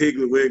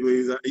 Piggly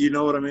Wiggly's, you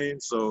know what I mean?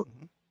 So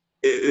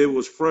it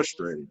was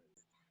frustrating.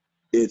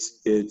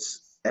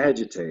 It's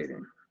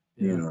agitating,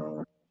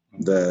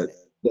 that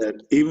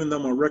even though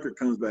my record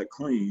comes back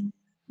clean,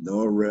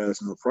 no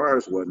arrests, no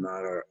priors,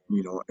 whatnot, or,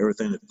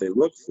 everything that they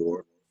look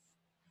for,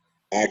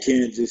 I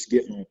can't just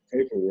get my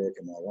paperwork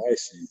and my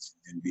license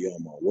and be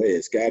on my way.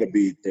 There's got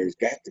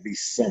to be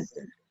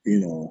something,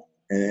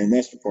 and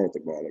that's the part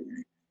that bothered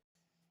me.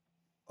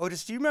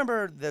 Otis, do you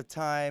remember the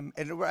time,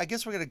 and I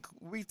guess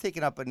we've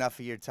taken up enough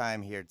of your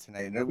time here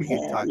tonight. I know we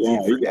can talk to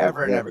you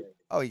forever and ever.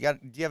 Oh, do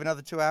you have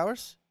another 2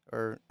 hours?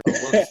 Or,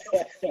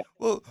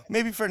 well,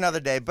 maybe for another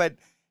day. But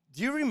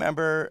do you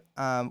remember,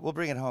 we'll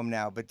bring it home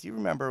now, but do you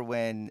remember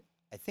when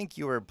I think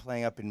you were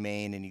playing up in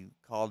Maine and you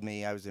called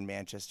me, I was in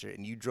Manchester,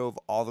 and you drove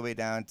all the way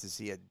down to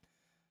see a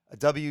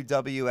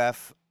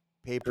WWF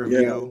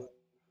pay-per-view? Yeah.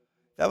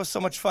 That was so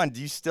much fun.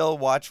 Do you still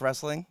watch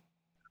wrestling?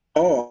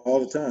 Oh, all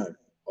the time.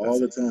 All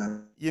the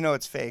time.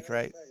 It's fake,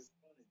 right?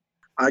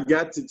 I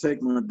got to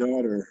take my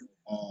daughter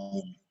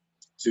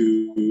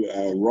to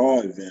a Raw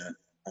event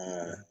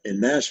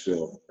in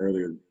Nashville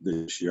earlier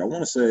this year. I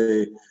want to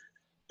say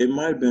it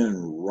might have been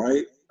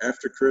right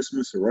after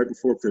Christmas or right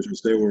before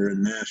Christmas. They were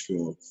in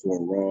Nashville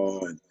for Raw,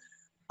 and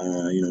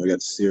we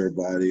got to see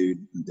everybody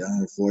down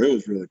on the floor. It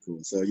was really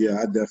cool. So yeah,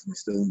 I definitely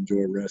still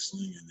enjoy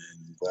wrestling, and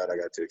I'm glad I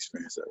got to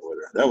experience that with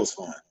her. That was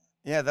fun.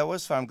 Yeah, that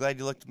was fun. I'm glad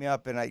you looked me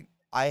up, and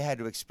I had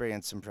to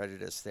experience some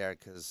prejudice there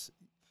because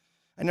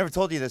I never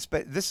told you this,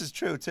 but this is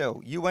true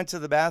too. You went to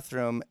the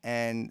bathroom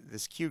and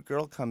this cute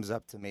girl comes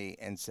up to me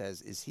and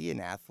says, "Is he an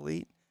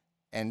athlete?"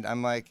 And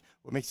I'm like,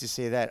 what makes you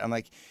say that? I'm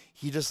like,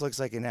 he just looks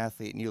like an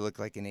athlete and you look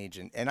like an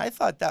agent. And I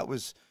thought that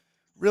was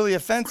really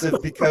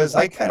offensive because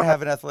I kind of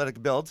have an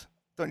athletic build,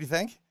 don't you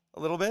think? A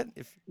little bit?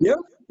 Yeah,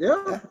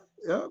 Yeah.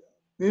 yeah.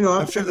 You know,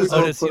 I I'm sure think we there's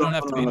both Otis, you put don't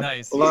have to be on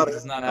nice. a He lot of.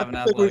 does not I have an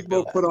think we athletic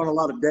both build. put on a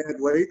lot of dad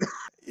weight.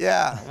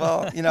 Yeah,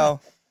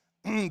 well,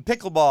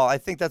 pickleball, I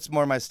think that's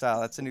more my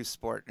style. That's a new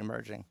sport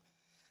emerging.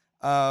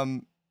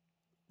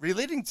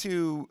 Relating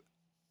to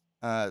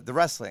the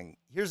wrestling,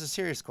 here's a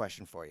serious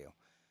question for you.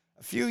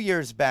 A few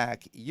years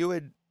back, you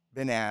had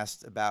been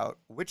asked about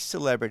which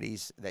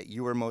celebrities that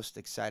you were most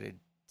excited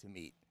to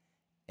meet.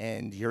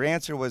 And your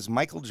answer was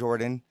Michael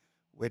Jordan,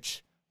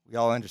 which we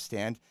all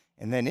understand.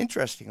 And then,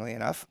 interestingly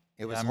enough,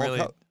 it was Hulk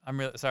Hogan.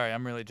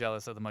 I'm really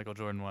jealous of the Michael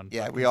Jordan one.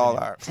 Yeah, but we all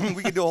continue. are.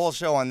 We could do a whole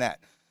show on that.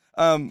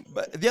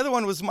 But the other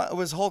one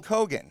was Hulk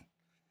Hogan.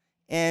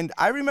 And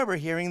I remember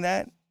hearing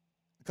that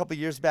a couple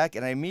years back,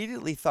 and I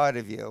immediately thought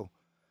of you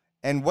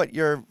and what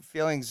your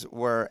feelings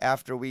were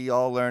after we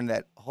all learned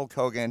that Hulk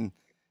Hogan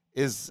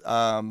is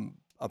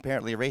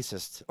apparently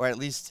racist, or at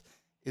least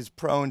is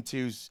prone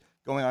to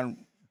going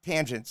on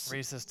tangents.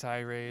 Racist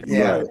tirade.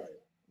 Yeah. Right.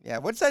 Yeah.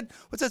 What's that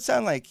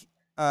sound like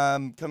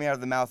coming out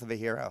of the mouth of a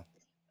hero?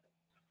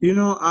 You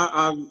know,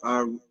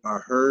 I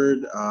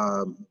heard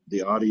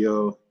the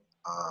audio.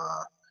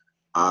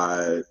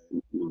 I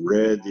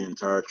read the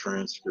entire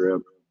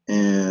transcript,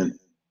 and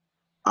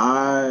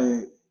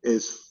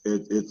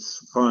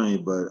it's funny,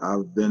 but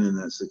I've been in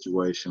that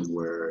situation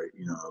where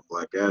a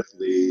black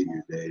athlete,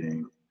 you're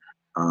dating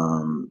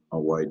a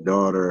white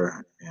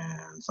daughter,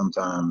 and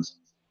sometimes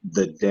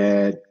the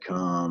dad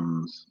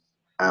comes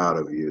out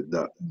of you,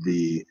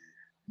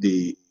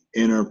 the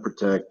inner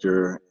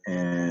protector,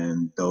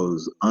 and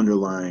those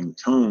underlying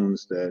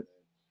tones that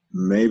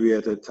maybe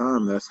at the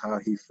time that's how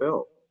he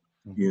felt,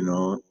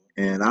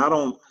 And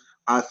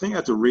I think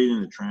after reading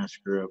the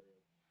transcript,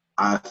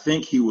 I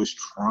think he was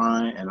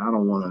trying, and I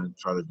don't want to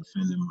try to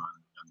defend him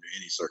under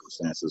any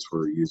circumstances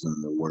for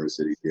using the words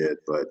that he did,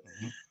 but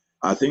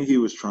I think he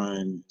was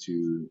trying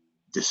to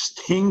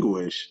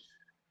distinguish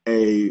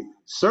a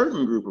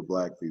certain group of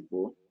black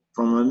people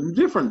from a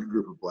different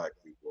group of black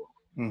people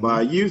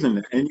by using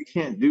it. And you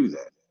can't do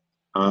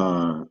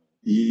that.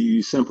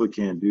 You simply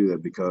can't do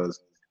that because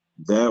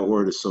that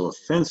word is so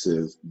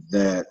offensive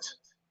that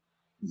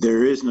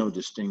there is no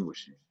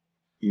distinguishing,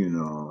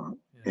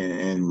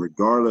 and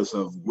regardless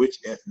of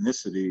which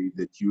ethnicity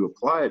that you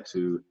apply it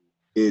to,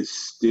 it's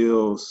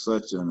still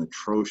such an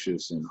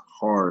atrocious and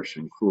harsh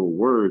and cruel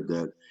word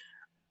that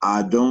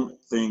I don't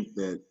think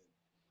that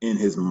in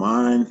his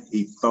mind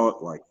he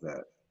thought like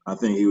that. I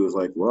think he was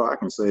like, well, I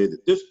can say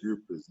that this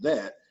group is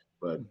that,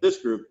 but this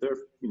group, they're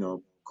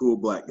cool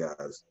black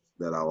guys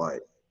that I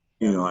like.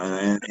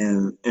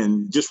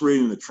 And just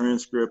reading the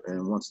transcript,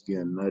 and once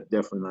again,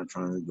 definitely not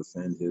trying to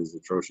defend his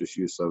atrocious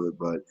use of it,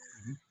 but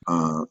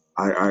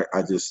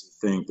I just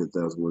think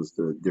that was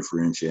the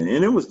differentiating,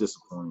 and it was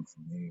disappointing for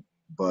me.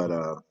 But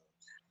I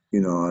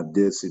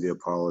did see the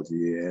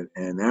apology,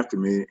 and after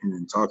me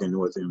and talking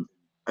with him,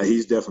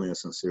 he's definitely a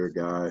sincere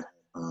guy,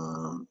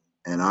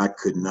 and I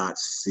could not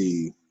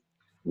see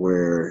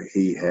where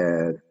he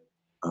had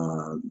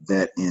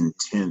that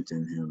intent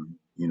in him,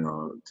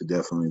 to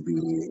definitely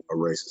be a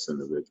racist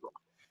individual.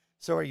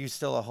 So are you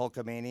still a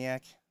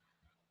Hulkamaniac?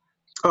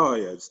 Oh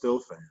yeah, still a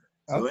fan.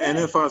 So, Okay. and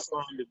if I saw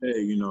him today,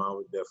 I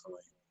would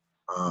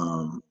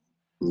definitely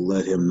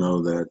let him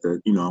know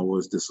that I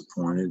was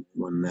disappointed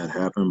when that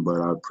happened, but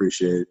I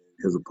appreciate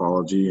his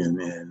apology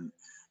and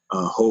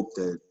hope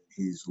that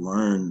he's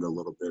learned a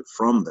little bit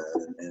from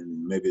that,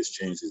 and maybe it's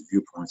changed his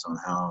viewpoints on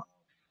how,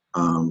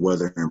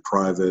 whether in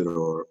private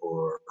or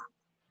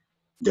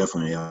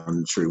definitely,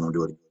 I'm sure he won't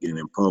do it again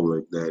in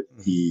public, that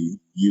he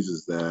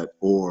uses that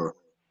or,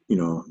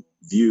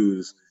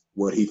 views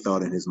what he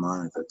thought in his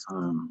mind at that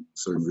time, a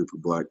certain group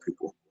of black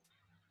people.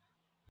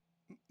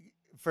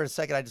 For a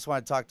second, I just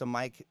want to talk to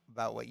Mike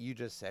about what you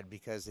just said,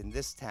 because in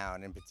this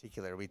town in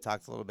particular, we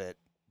talked a little bit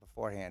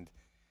beforehand,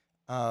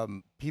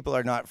 people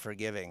are not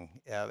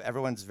forgiving.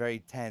 Everyone's very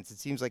tense. It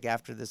seems like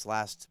after this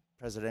last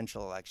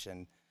presidential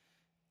election,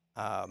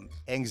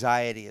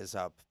 anxiety is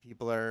up.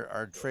 People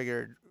are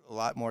triggered a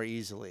lot more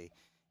easily.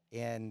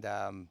 And,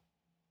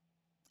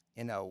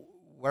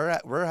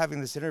 we're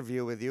having this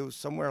interview with you.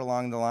 Somewhere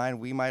along the line,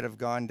 we might have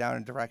gone down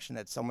a direction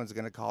that someone's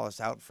going to call us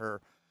out for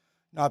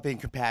not being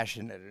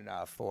compassionate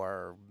enough,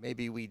 or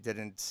maybe we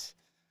didn't,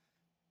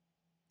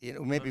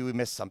 maybe we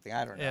missed something.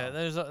 I don't know.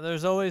 Yeah,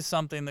 there's always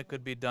something that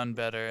could be done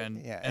better, and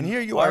and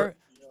here you are.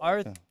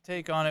 Our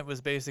take on it was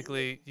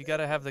basically you got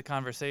to have the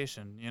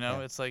conversation.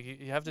 It's like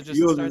you have to just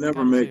You'll start the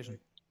never make conversation.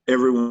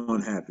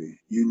 everyone happy.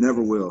 You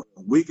never will.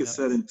 We could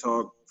sit and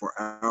talk for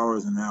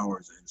hours and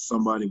hours, and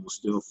somebody will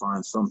still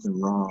find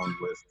something wrong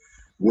with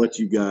what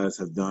you guys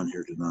have done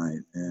here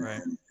tonight. And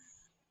Right.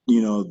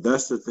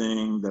 That's the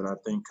thing that I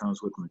think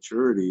comes with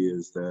maturity,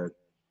 is that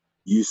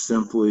you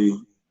simply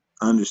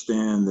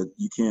understand that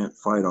you can't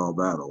fight all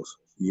battles.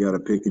 You got to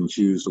pick and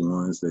choose the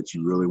ones that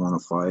you really want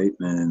to fight,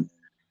 and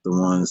the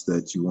ones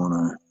that you want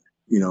to,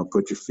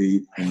 put your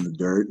feet in the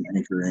dirt and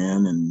anchor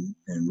in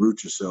and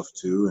root yourself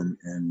to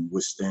and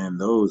withstand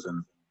those.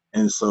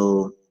 And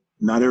so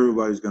not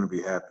everybody's going to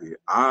be happy.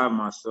 I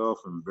myself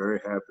am very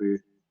happy,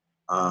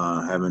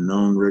 having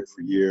known Rick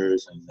for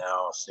years and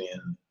now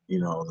seeing,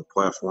 the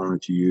platform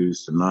that you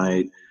use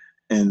tonight.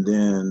 And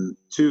then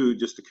two,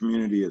 just the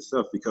community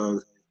itself,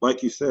 because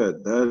like you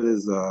said, that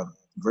is a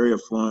very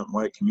affluent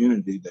white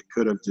community that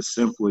could have just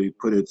simply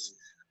put its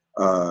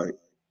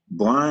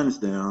blinds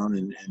down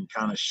and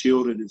kind of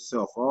shielded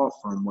itself off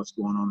from what's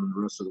going on in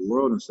the rest of the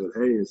world and said,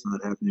 hey, it's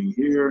not happening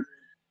here.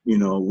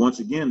 Once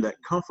again, that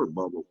comfort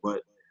bubble.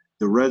 But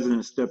the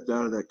residents stepped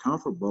out of that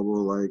comfort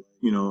bubble like,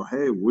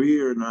 hey,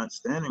 we are not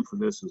standing for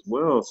this as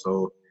well.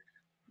 So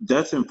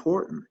that's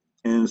important.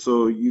 And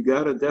so you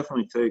got to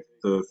definitely take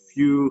the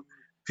few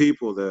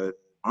people that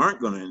aren't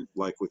going to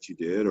like what you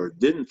did or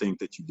didn't think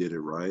that you did it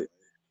right,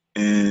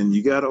 and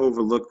you got to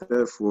overlook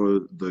that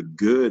for the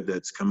good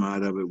that's come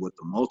out of it with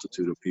the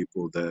multitude of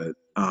people that,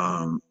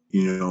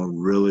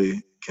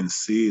 really can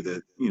see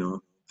that,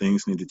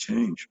 things need to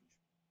change.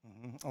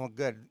 Oh,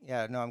 good.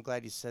 Yeah, no, I'm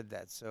glad you said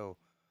that. So,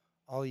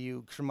 all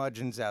you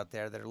curmudgeons out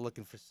there that are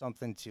looking for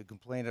something to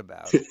complain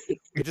about,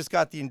 you just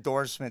got the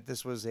endorsement.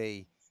 This was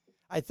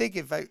I think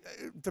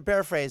to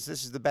paraphrase,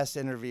 this is the best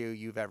interview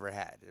you've ever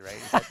had,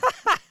 right?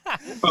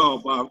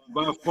 Oh,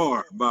 by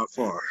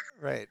far.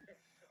 Right.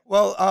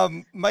 Well,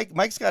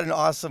 Mike's got an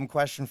awesome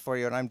question for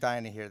you, and I'm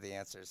dying to hear the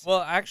answers.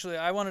 Well, actually,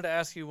 I wanted to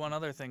ask you one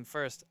other thing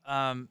first.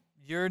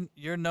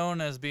 You're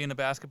known as being a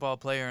basketball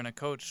player and a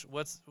coach.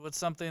 What's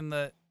something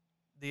that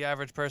the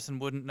average person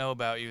wouldn't know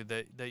about you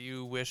that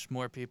you wish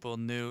more people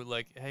knew?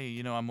 Like,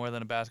 hey, I'm more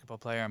than a basketball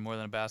player. I'm more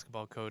than a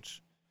basketball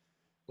coach.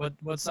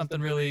 What's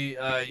something really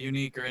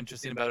unique or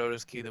interesting about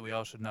Otis Key that we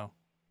all should know?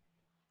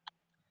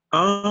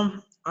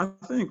 I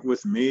think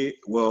with me,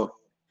 well,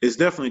 it's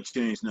definitely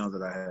changed now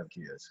that I have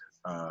kids.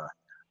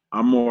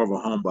 I'm more of a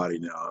homebody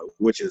now,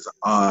 which is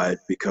odd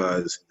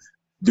because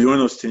during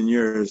those 10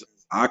 years,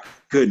 I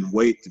couldn't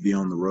wait to be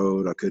on the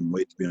road. I couldn't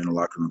wait to be in the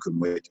locker room. Couldn't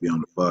wait to be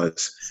on the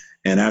bus.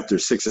 And after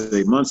 6 or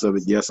 8 months of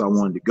it, yes, I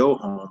wanted to go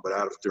home. But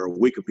after a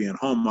week of being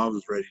home, I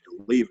was ready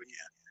to leave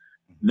again.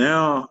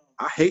 Now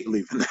I hate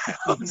leaving the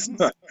house.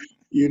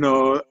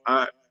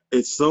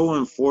 It's so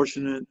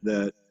unfortunate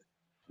that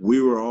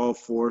we were all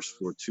forced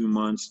for 2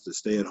 months to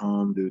stay at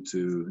home due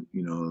to,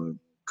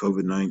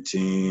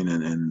 COVID-19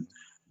 and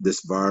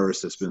this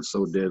virus that's been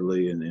so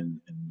deadly and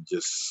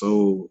just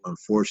so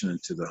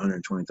unfortunate to the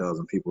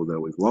 120,000 people that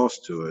we've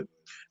lost to it.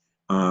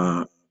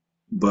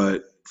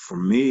 But for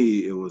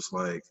me, it was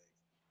like,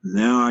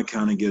 now I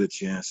kind of get a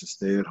chance to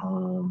stay at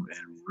home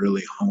and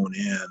really hone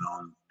in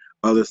on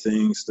other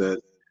things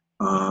that,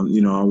 I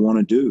want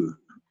to do.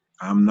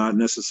 I'm not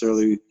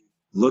necessarily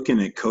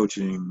looking at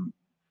coaching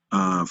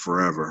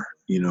forever.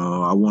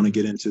 I want to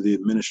get into the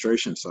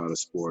administration side of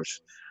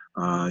sports.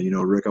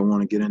 Rick, I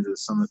want to get into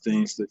some of the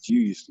things that you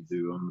used to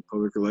do on the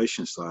public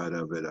relations side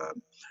of it,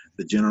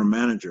 the general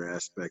manager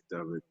aspect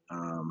of it,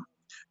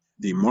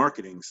 the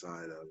marketing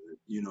side of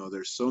it.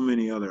 There's so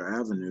many other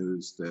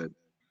avenues that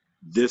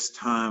this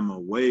time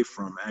away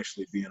from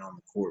actually being on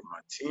the court, my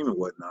team and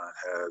whatnot,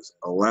 has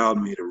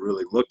allowed me to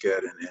really look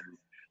at it and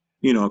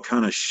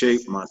kind of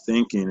shape my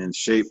thinking and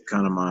shape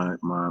kind of my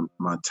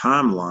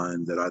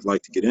timeline that I'd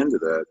like to get into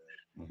that.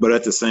 But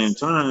at the same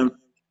time,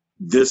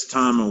 this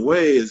time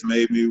away has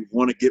made me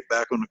want to get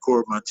back on the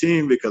court with my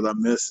team because I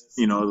miss,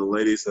 the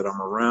ladies that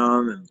I'm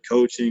around and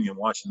coaching and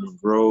watching them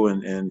grow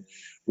and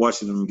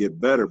watching them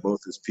get better, both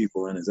as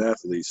people and as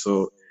athletes.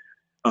 So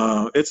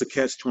it's a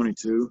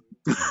catch-22.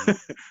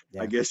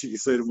 Yeah. I guess you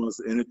could say the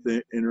most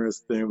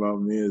interesting thing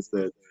about me is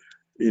that,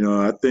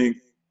 I think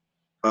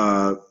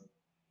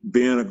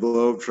being a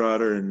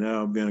globetrotter and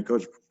now being a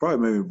coach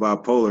probably made me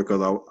bipolar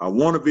because I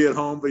want to be at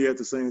home, but yet at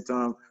the same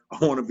time,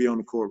 I want to be on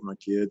the court with my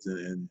kids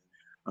and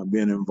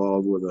being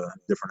involved with a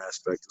different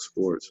aspect of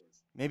sports.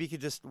 Maybe you could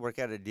just work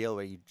out a deal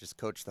where you just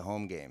coach the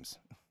home games.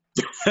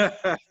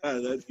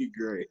 That'd be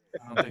great.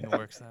 I don't think it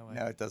works that way.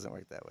 No, it doesn't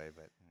work that way,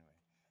 but anyway.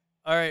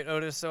 All right,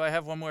 Otis, so I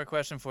have one more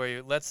question for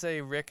you. Let's say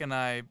Rick and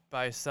I,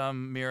 by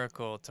some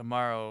miracle,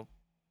 tomorrow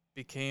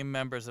became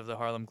members of the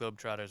Harlem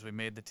Globetrotters. We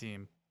made the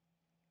team.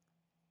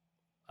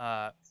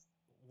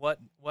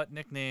 What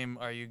nickname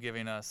are you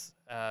giving us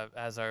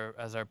as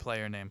our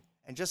player name?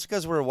 And just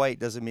because we're white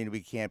doesn't mean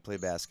we can't play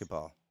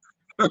basketball.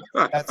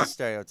 That's a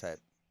stereotype.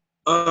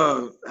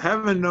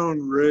 Having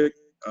known Rick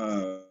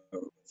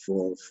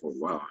for a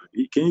while,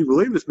 can you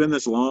believe it's been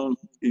this long?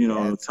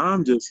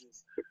 Time just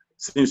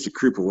seems to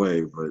creep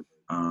away. But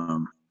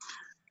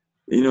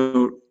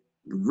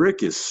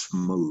Rick is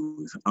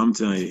smooth. I'm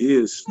telling you, he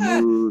is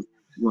smooth.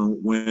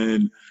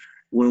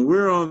 When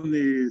we're on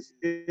these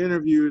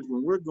interviews,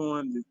 when we're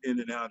going in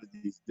and out of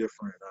these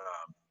different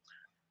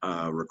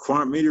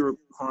media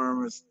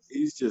requirements,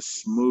 he's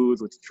just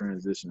smooth with the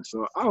transition.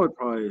 So I would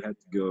probably have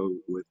to go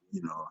with,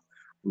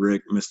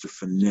 Rick, Mr.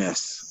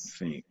 Finesse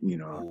Fink,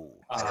 it's Oh,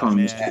 called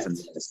man. Mr.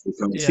 Finesse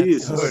because Yeah, he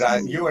is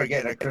Dude, you are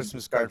getting a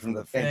Christmas card from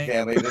the Fink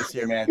family this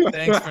year, man.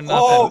 Thanks for nothing.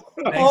 Oh,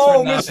 Thanks oh,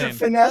 for nothing. Mr.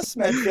 Finesse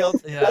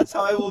Medfield. Yeah. That's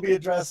how I will be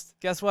addressed.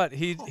 Guess what?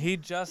 He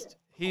just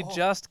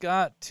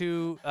got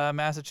 2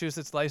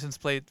 Massachusetts license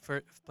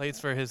plates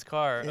for his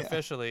car Yeah.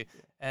 officially,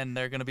 and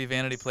they're gonna be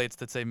vanity plates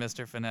that say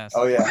Mr. Finesse.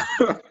 Oh, yeah.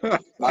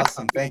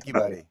 Awesome. Thank you,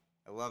 buddy.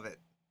 I love it.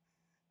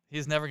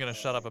 He's never gonna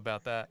shut up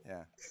about that.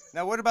 Yeah.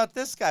 Now, what about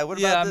this guy? What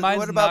Yeah, about mine's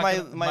what about not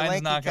gonna- my mine's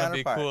lanky not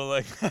gonna counterpart? be cool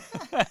like.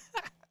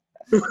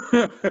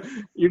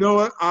 You know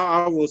what?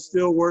 I will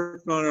still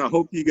work on it. I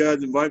hope you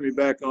guys invite me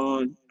back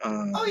on.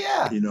 Oh,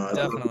 yeah. I'd love to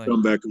Definitely.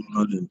 come back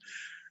on,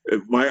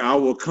 and I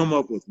will come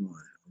up with one.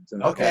 I'm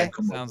telling you, Okay. I'll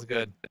come up Sounds with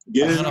good.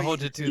 Getting I'm gonna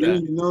hold you to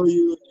getting that. to know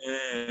you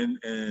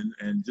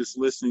and just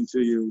listening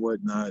to you and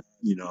whatnot,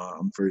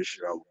 I'm pretty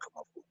sure I will come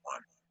up with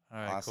one. All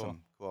right, cool.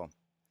 Awesome. Cool.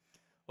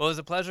 Well, it was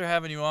a pleasure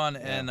having you on,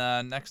 Yeah.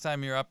 and next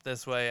time you're up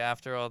this way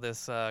after all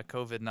this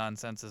COVID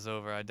nonsense is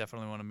over, I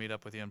definitely want to meet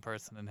up with you in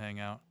person and hang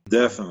out.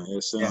 Definitely,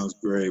 it sounds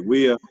great.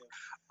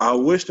 I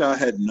wished I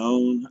had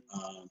known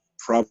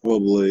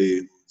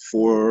probably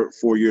 4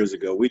 years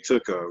ago. We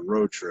took a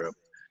road trip,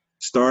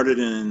 started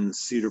in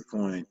Cedar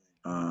Point,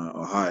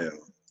 Ohio,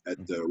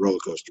 at the roller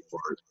coaster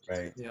park,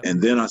 Right. and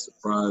then I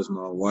surprised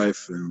my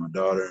wife and my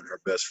daughter and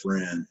her best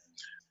friend.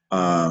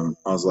 I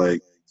was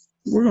like,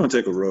 we're going to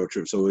take a road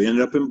trip. So we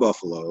ended up in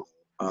Buffalo.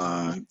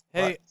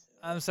 Hey,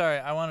 I'm sorry,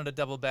 I wanted to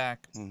double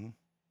back. Mm-hmm.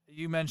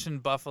 You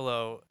mentioned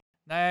Buffalo.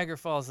 Niagara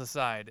Falls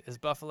aside, is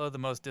Buffalo the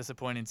most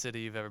disappointing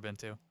city you've ever been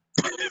to?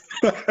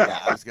 Yeah,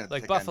 I was gonna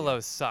Like, pick on you. Buffalo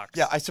sucks.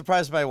 Yeah, I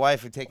surprised my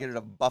wife with taking her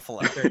to Buffalo.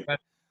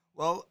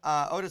 Well,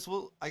 Otis,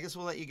 I guess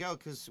we'll let you go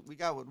because we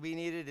got what we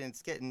needed, and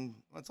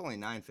it's only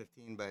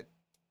 9:15, but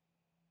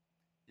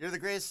you're the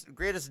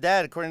greatest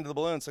dad according to the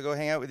balloon. So go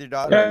hang out with your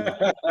daughter.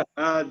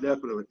 and-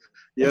 Definitely.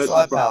 Thanks a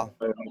lot, pal.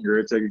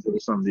 You're taking care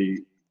of something to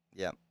eat.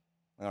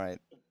 All right.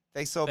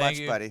 Thanks so Thank much,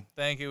 you. buddy.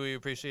 Thank you. We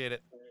appreciate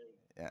it.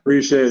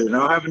 Appreciate it. And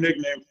I'll have a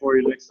nickname for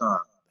you next time.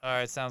 All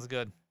right, sounds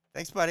good.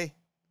 Thanks, buddy.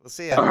 We'll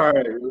see you. All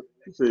right.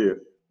 See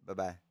you.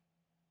 Bye-bye.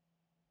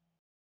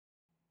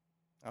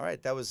 All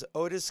right, that was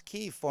Otis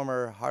Key,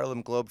 former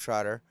Harlem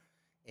Globetrotter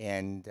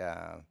and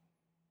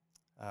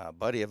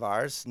buddy of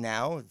ours,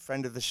 now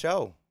friend of the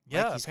show.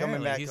 Yeah, Mike, he's coming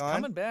apparently back he's on.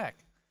 coming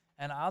back.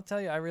 And I'll tell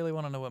you, I really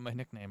want to know what my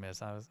nickname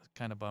is. I was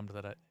kind of bummed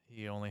that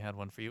he only had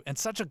one for you, and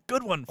such a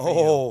good one for you.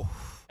 Oh,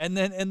 And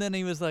then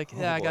he was like,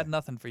 "Yeah, I got boy.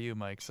 nothing for you,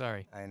 Mike.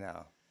 Sorry." I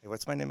know. Hey,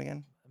 what's my name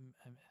again?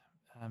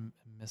 I'm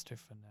Mr.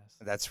 Finesse.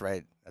 That's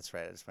right. That's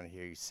right. I just want to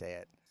hear you say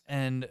it.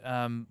 And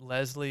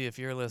Leslie, if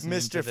you're listening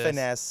to Mr. this,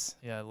 Finesse.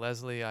 yeah,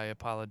 Leslie, I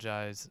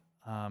apologize.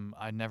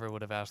 I never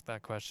would have asked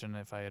that question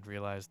if I had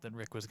realized that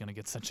Rick was going to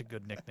get such a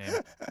good nickname.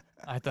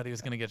 I thought he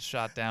was going to get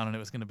shot down and it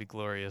was going to be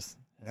glorious.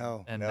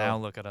 No, And no. now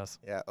look at us.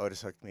 Yeah,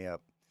 Otis hooked me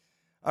up.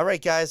 All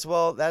right, guys.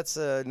 Well, that's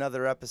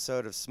another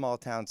episode of Small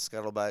Town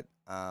Scuttlebutt.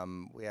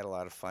 We had a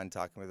lot of fun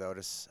talking with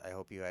Otis. I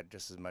hope you had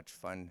just as much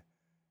fun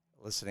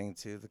listening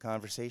to the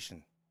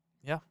conversation.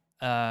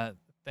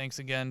 Thanks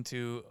again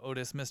to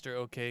Otis, Mr.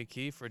 OK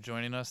Key, for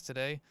joining us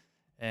today.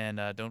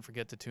 And don't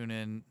forget to tune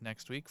in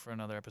next week for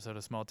another episode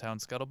of Small Town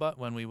Scuttlebutt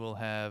when we will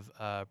have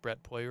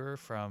Brett Poyer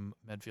from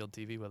Medfield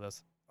TV with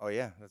us. Oh,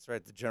 yeah, that's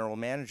right. The general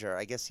manager.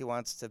 I guess he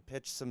wants to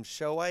pitch some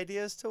show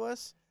ideas to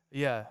us.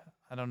 Yeah,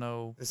 I don't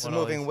know. This is what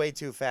all moving these- way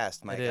too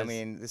fast, Mike. I is.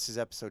 mean, this is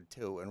episode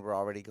 2, and we're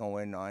already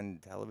going on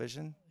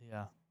television.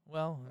 Yeah.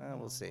 Well,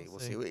 We'll see. We'll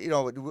see. You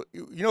know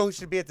who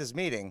should be at this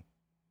meeting?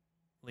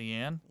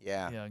 Leanne?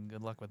 Yeah. Yeah,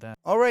 good luck with that.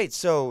 All right,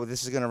 so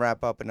this is going to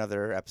wrap up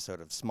another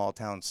episode of Small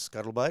Town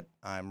Scuttlebutt.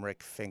 I'm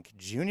Rick Fink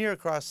Jr.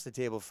 Across the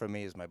table from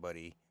me is my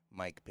buddy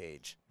Mike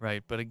Page.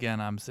 Right, but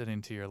again, I'm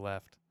sitting to your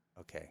left.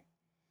 Okay,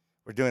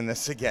 we're doing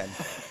this again.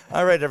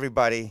 All right,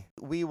 everybody.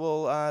 We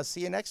will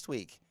see you next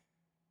week.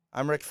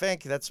 I'm Rick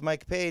Fink. That's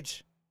Mike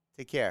Page.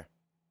 Take care.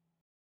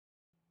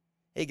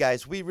 Hey,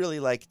 guys, we really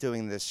like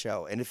doing this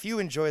show. And if you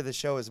enjoy the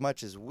show as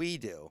much as we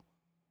do,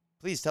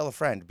 please tell a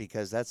friend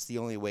because that's the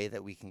only way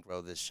that we can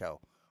grow this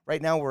show.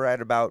 Right now, we're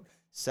at about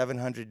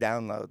 700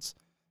 downloads,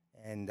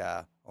 and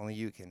only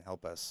you can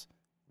help us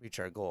reach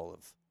our goal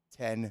of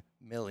 10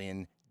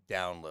 million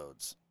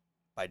downloads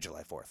by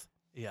July 4th.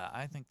 Yeah,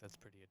 I think that's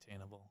pretty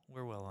attainable.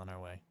 We're well on our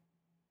way.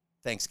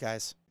 Thanks,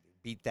 guys.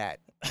 Beat that.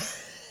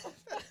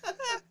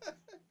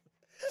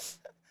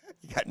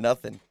 You got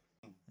nothing.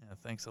 Yeah,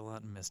 thanks a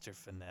lot, Mr.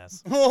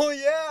 Finesse. Oh,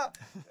 yeah.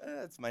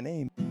 That's my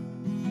name.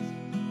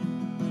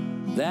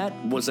 That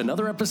was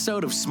another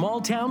episode of Small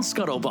Town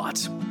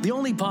Scuttlebutt, the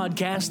only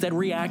podcast that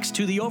reacts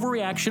to the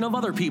overreaction of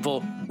other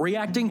people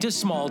reacting to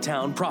small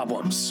town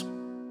problems.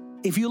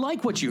 If you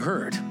like what you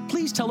heard,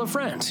 please tell a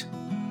friend.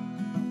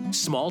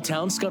 Small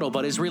Town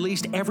Scuttlebutt is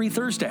released every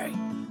Thursday.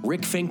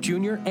 Rick Fink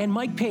Jr. and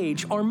Mike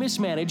Page are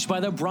mismanaged by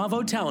the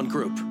Bravo Talent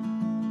Group.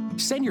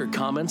 Send your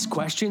comments,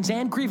 questions,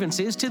 and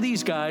grievances to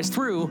these guys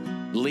through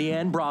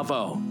Leanne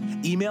Bravo.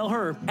 Email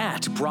her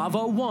at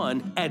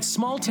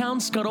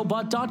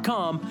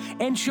bravo1@smalltownscuttlebutt.com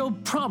and she'll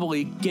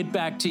probably get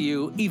back to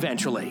you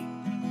eventually.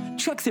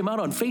 Check them out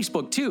on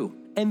Facebook too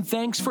and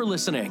thanks for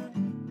listening.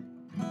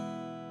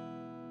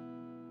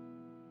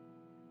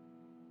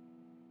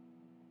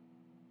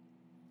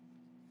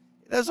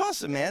 That was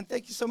awesome, man.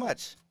 Thank you so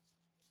much.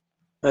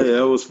 Hey,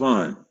 that was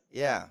fun.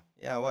 Yeah,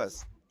 it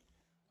was.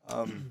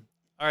 All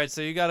right,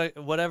 so you gotta,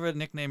 whatever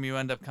nickname you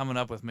end up coming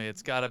up with me,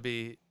 it's gotta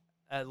be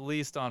at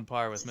least on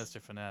par with Mr.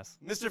 Finesse.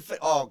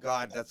 Oh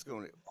God, that's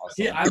going to be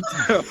awesome.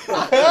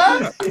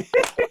 Yeah,